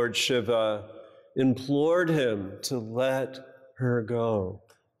Lord Shiva, implored him to let her go.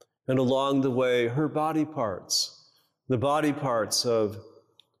 And along the way, her body parts, the body parts of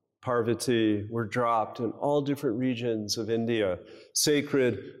Parvati, were dropped in all different regions of India,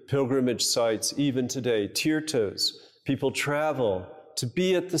 sacred pilgrimage sites even today, tirthas. People travel to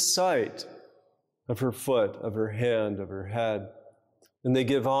be at the site of her foot, of her hand, of her head. And they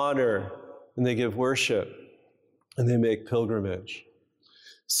give honor, and they give worship, and they make pilgrimage.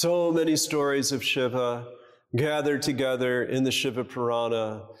 So many stories of Shiva gathered together in the Shiva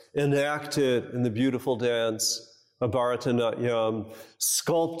Purana, enacted in the beautiful dance of Bharatanatyam,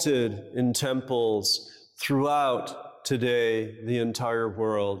 sculpted in temples throughout today the entire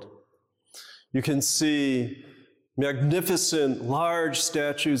world. You can see magnificent large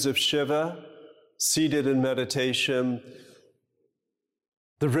statues of Shiva seated in meditation,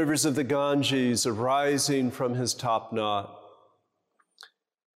 the rivers of the Ganges arising from his top knot.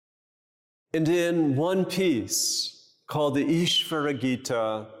 And in one piece called the Ishvara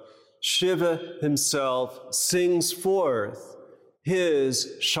Gita, Shiva himself sings forth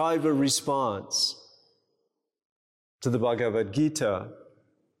his Shaiva response to the Bhagavad Gita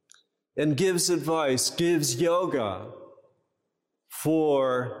and gives advice, gives yoga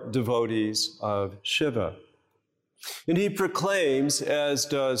for devotees of Shiva. And he proclaims, as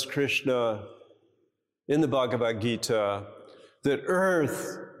does Krishna in the Bhagavad Gita, that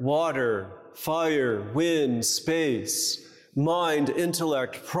earth, water, fire, wind, space, mind,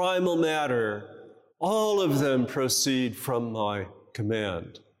 intellect, primal matter, all of them proceed from my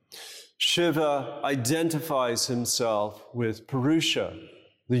command. Shiva identifies himself with Purusha,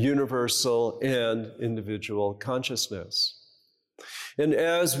 the universal and individual consciousness. And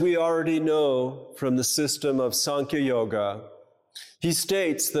as we already know from the system of Sankhya Yoga, he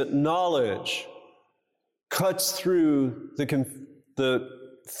states that knowledge cuts through the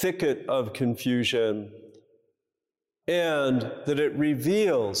thicket of confusion, and that it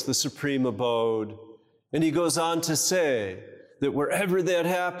reveals the supreme abode. And he goes on to say that wherever that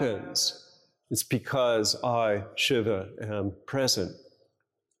happens, it's because I, Shiva, am present.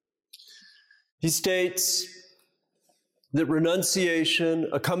 He states that renunciation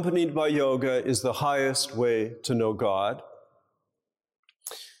accompanied by yoga is the highest way to know God.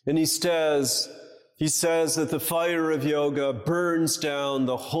 And he says that the fire of yoga burns down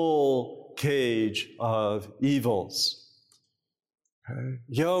the whole cage of evils. Okay?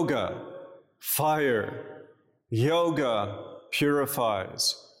 Yoga, fire. Yoga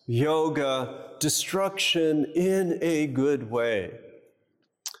purifies. Yoga, destruction in a good way.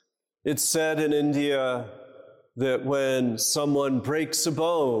 It's said in India that when someone breaks a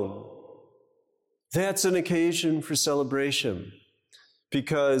bone, that's an occasion for celebration.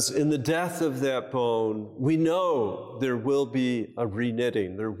 Because in the death of that bone, we know there will be a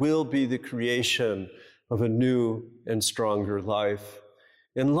reknitting. There will be the creation of a new and stronger life.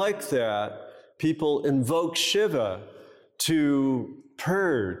 And like that, people invoke Shiva to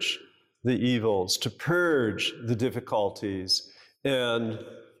purge the evils, to purge the difficulties, and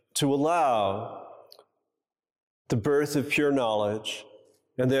to allow the birth of pure knowledge.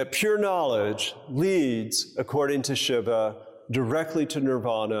 And that pure knowledge leads, according to Shiva, directly to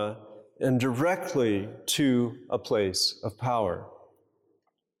nirvana and directly to a place of power.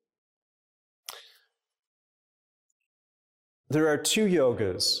 There are two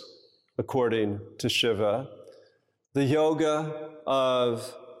yogas, according to Shiva. The yoga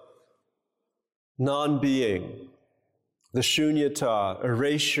of non-being, the shunyata,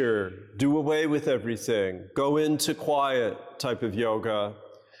 erasure, do away with everything, go into quiet type of yoga.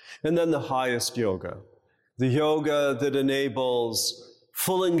 And then the highest yoga, the yoga that enables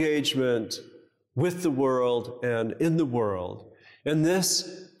full engagement with the world and in the world. And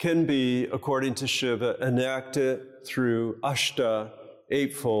this can be, according to Shiva, enacted through Ashta,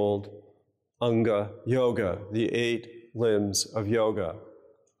 eightfold Anga Yoga, the 8 limbs of yoga.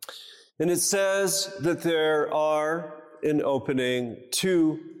 And it says that there are, in opening,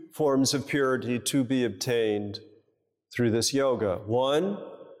 2 forms of purity to be obtained through this yoga. One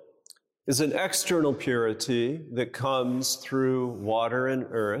is an external purity that comes through water and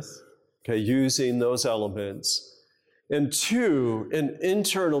earth, using those elements. And 2, an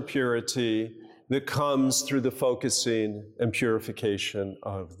internal purity that comes through the focusing and purification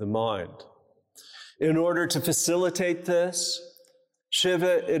of the mind. In order to facilitate this,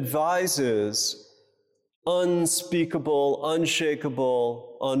 Shiva advises unspeakable,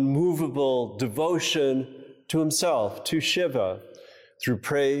 unshakable, unmovable devotion to himself, to Shiva, through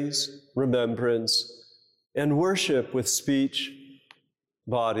praise, remembrance, and worship with speech,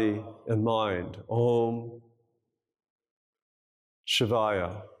 body, and mind. Om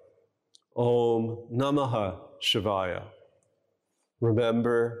Shivaya. Om Namaha Shivaya.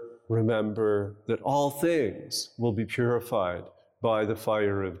 Remember that all things will be purified by the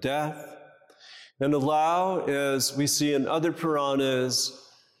fire of death, and allow, as we see in other Puranas,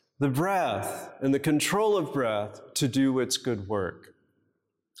 the breath and the control of breath to do its good work.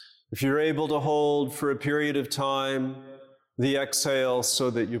 If you're able to hold for a period of time the exhale so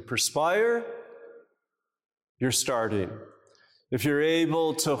that you perspire, you're starting. If you're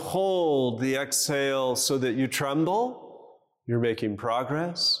able to hold the exhale so that you tremble, you're making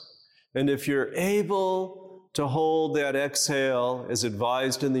progress. And if you're able to hold that exhale, as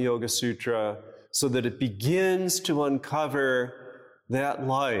advised in the Yoga Sutra, so that it begins to uncover that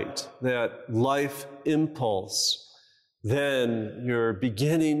light, that life impulse, then you're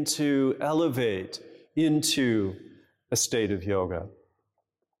beginning to elevate into a state of yoga.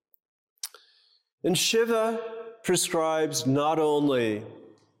 And Shiva prescribes not only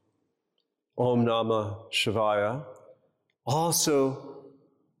Om Namah Shivaya, also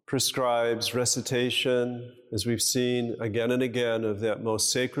prescribes recitation, as we've seen again and again, of that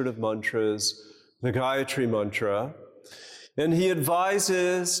most sacred of mantras, the Gayatri Mantra. And he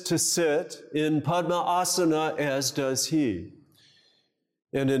advises to sit in Padma Asana, as does he.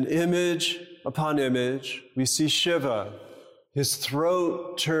 And in image upon image, we see Shiva, his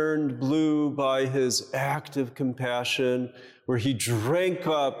throat turned blue by his act of compassion, where he drank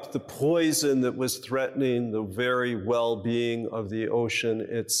up the poison that was threatening the very well-being of the ocean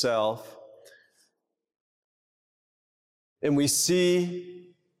itself. And we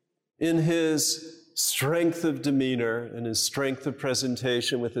see in his strength of demeanor and his strength of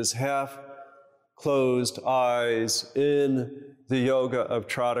presentation, with his half-closed eyes in the yoga of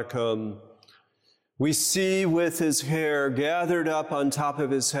Tradakam, we see with his hair gathered up on top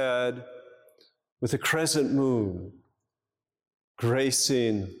of his head, with a crescent moon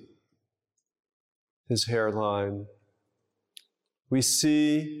gracing his hairline. We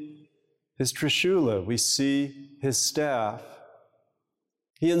see his trishula, we see his staff.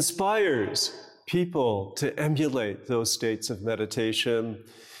 He inspires people to emulate those states of meditation.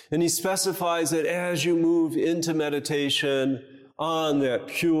 And he specifies that as you move into meditation on that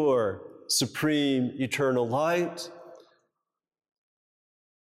pure, supreme, eternal light,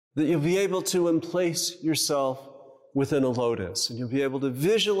 that you'll be able to emplace yourself within a lotus. And you'll be able to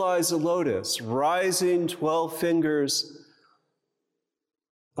visualize a lotus rising 12 fingers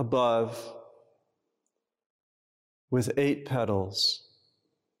above with 8 petals.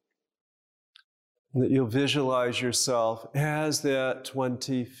 And that you'll visualize yourself as that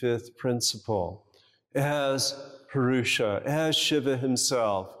 25th principle, as Purusha, as Shiva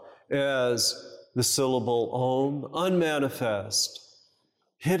himself, as the syllable Om, unmanifest,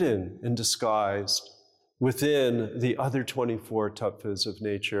 hidden and disguised within the other 24 tattvas of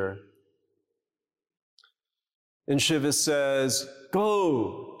nature. And Shiva says,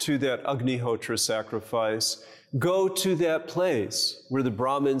 go to that Agnihotra sacrifice, go to that place where the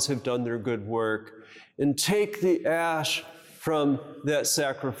Brahmins have done their good work, and take the ash from that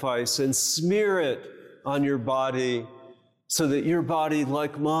sacrifice and smear it on your body, so that your body,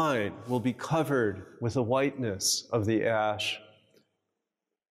 like mine, will be covered with the whiteness of the ash.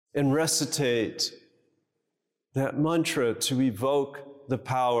 And recitate that mantra to evoke the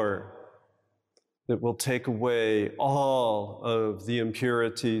power that will take away all of the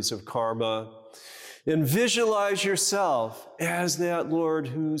impurities of karma. And visualize yourself as that Lord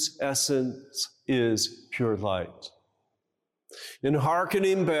whose essence is pure light. In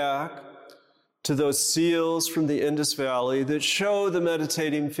hearkening back to those seals from the Indus Valley that show the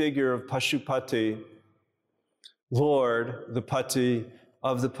meditating figure of Pashupati, Lord, the Pati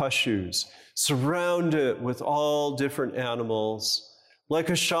of the Pashus, surrounded with all different animals, like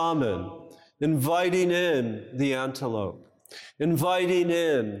a shaman, inviting in the antelope, inviting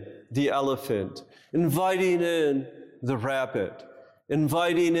in the elephant, inviting in the rabbit,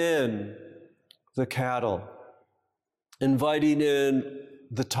 inviting in the cattle, inviting in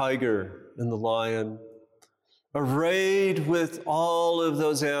the tiger and the lion, arrayed with all of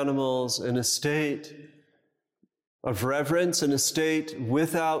those animals in a state of reverence, in a state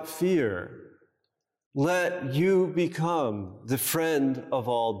without fear. Let you become the friend of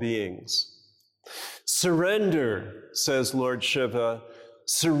all beings. Surrender, says Lord Shiva,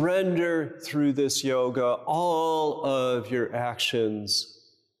 surrender through this yoga all of your actions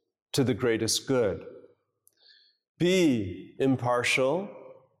to the greatest good. Be impartial,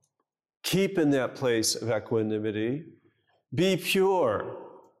 keep in that place of equanimity, be pure,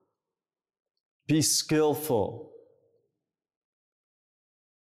 be skillful,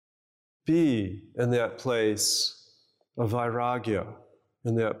 be in that place of vairagya,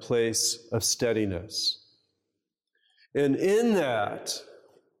 in that place of steadiness. And in that,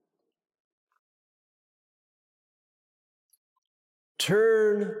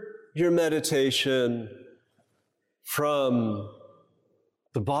 turn your meditation from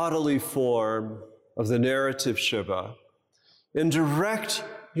the bodily form of the narrative Shiva and direct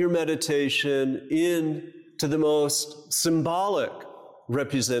your meditation into the most symbolic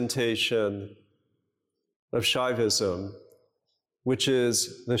representation of Shaivism, which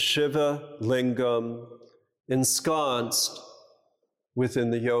is the Shiva lingam ensconced within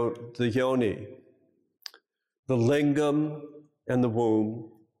the yoni, the lingam and the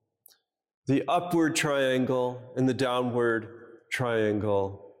womb, the upward triangle and the downward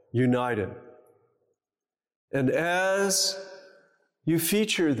triangle united. And as you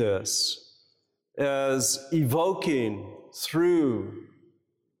feature this as evoking through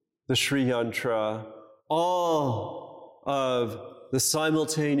the Sri Yantra all of the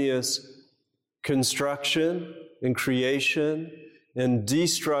simultaneous construction and creation and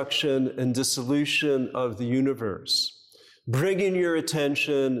destruction and dissolution of the universe, bringing your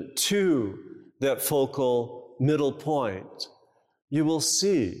attention to that focal middle point, you will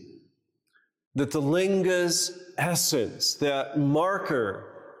see that the linga's essence, that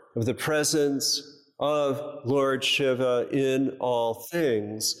marker of the presence of Lord Shiva in all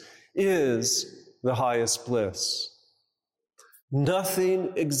things, is the highest bliss.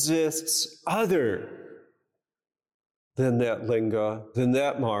 Nothing exists other than that linga, than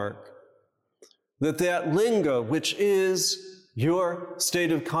that mark. That linga, which is your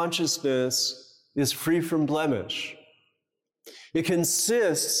state of consciousness, is free from blemish. It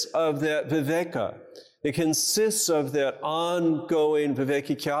consists of that viveka. It consists of that ongoing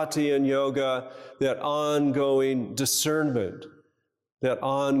vivekikhyati in yoga, that ongoing discernment, that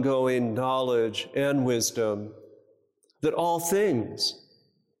ongoing knowledge and wisdom, that all things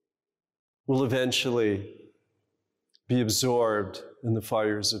will eventually be absorbed in the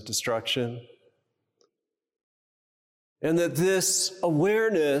fires of destruction. And that this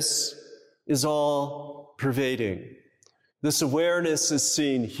awareness is all pervading. This awareness is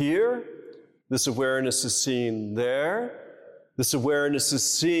seen here. This awareness is seen there. This awareness is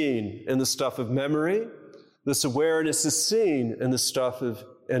seen in the stuff of memory. This awareness is seen in the stuff of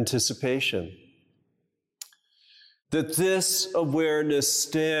anticipation. That this awareness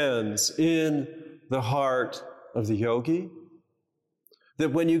stands in the heart of the yogi.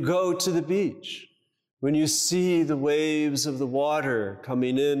 That when you go to the beach, when you see the waves of the water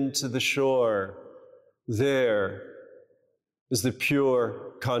coming into the shore, there is the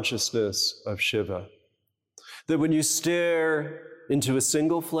pure consciousness of Shiva. That when you stare into a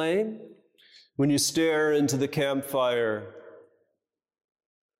single flame, when you stare into the campfire,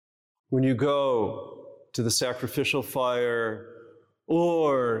 when you go to the sacrificial fire,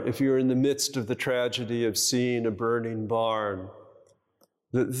 or if you're in the midst of the tragedy of seeing a burning barn,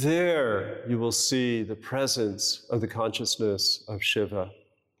 that there you will see the presence of the consciousness of Shiva.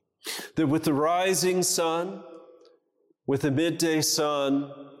 That with the rising sun, with the midday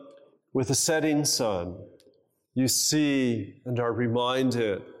sun, with the setting sun, you see and are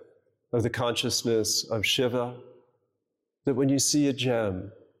reminded of the consciousness of Shiva. That when you see a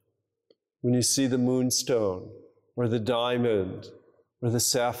gem, when you see the moonstone, or the diamond, or the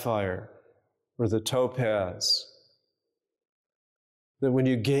sapphire, or the topaz, that when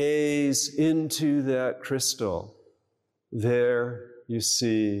you gaze into that crystal, there you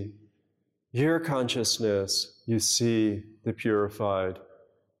see your consciousness you see the purified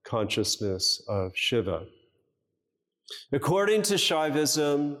consciousness of Shiva. According to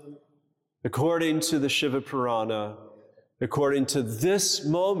Shaivism, according to the Shiva Purana, according to this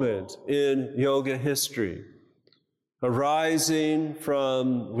moment in yoga history, arising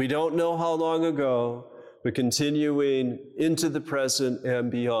from we don't know how long ago, but continuing into the present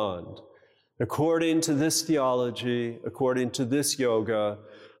and beyond. According to this theology, according to this yoga,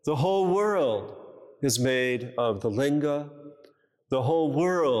 the whole world is made of the linga. The whole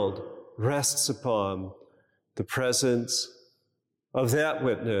world rests upon the presence of that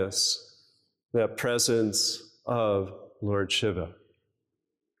witness, that presence of Lord Shiva.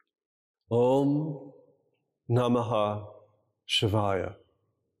 Om Namaha Shivaya.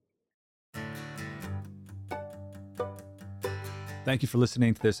 Thank you for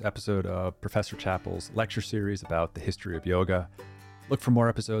listening to this episode of Professor Chapple's lecture series about the history of yoga. Look for more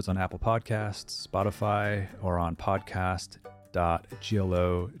episodes on Apple Podcasts, Spotify, or on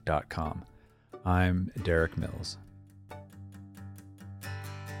podcast.glo.com. I'm Derek Mills.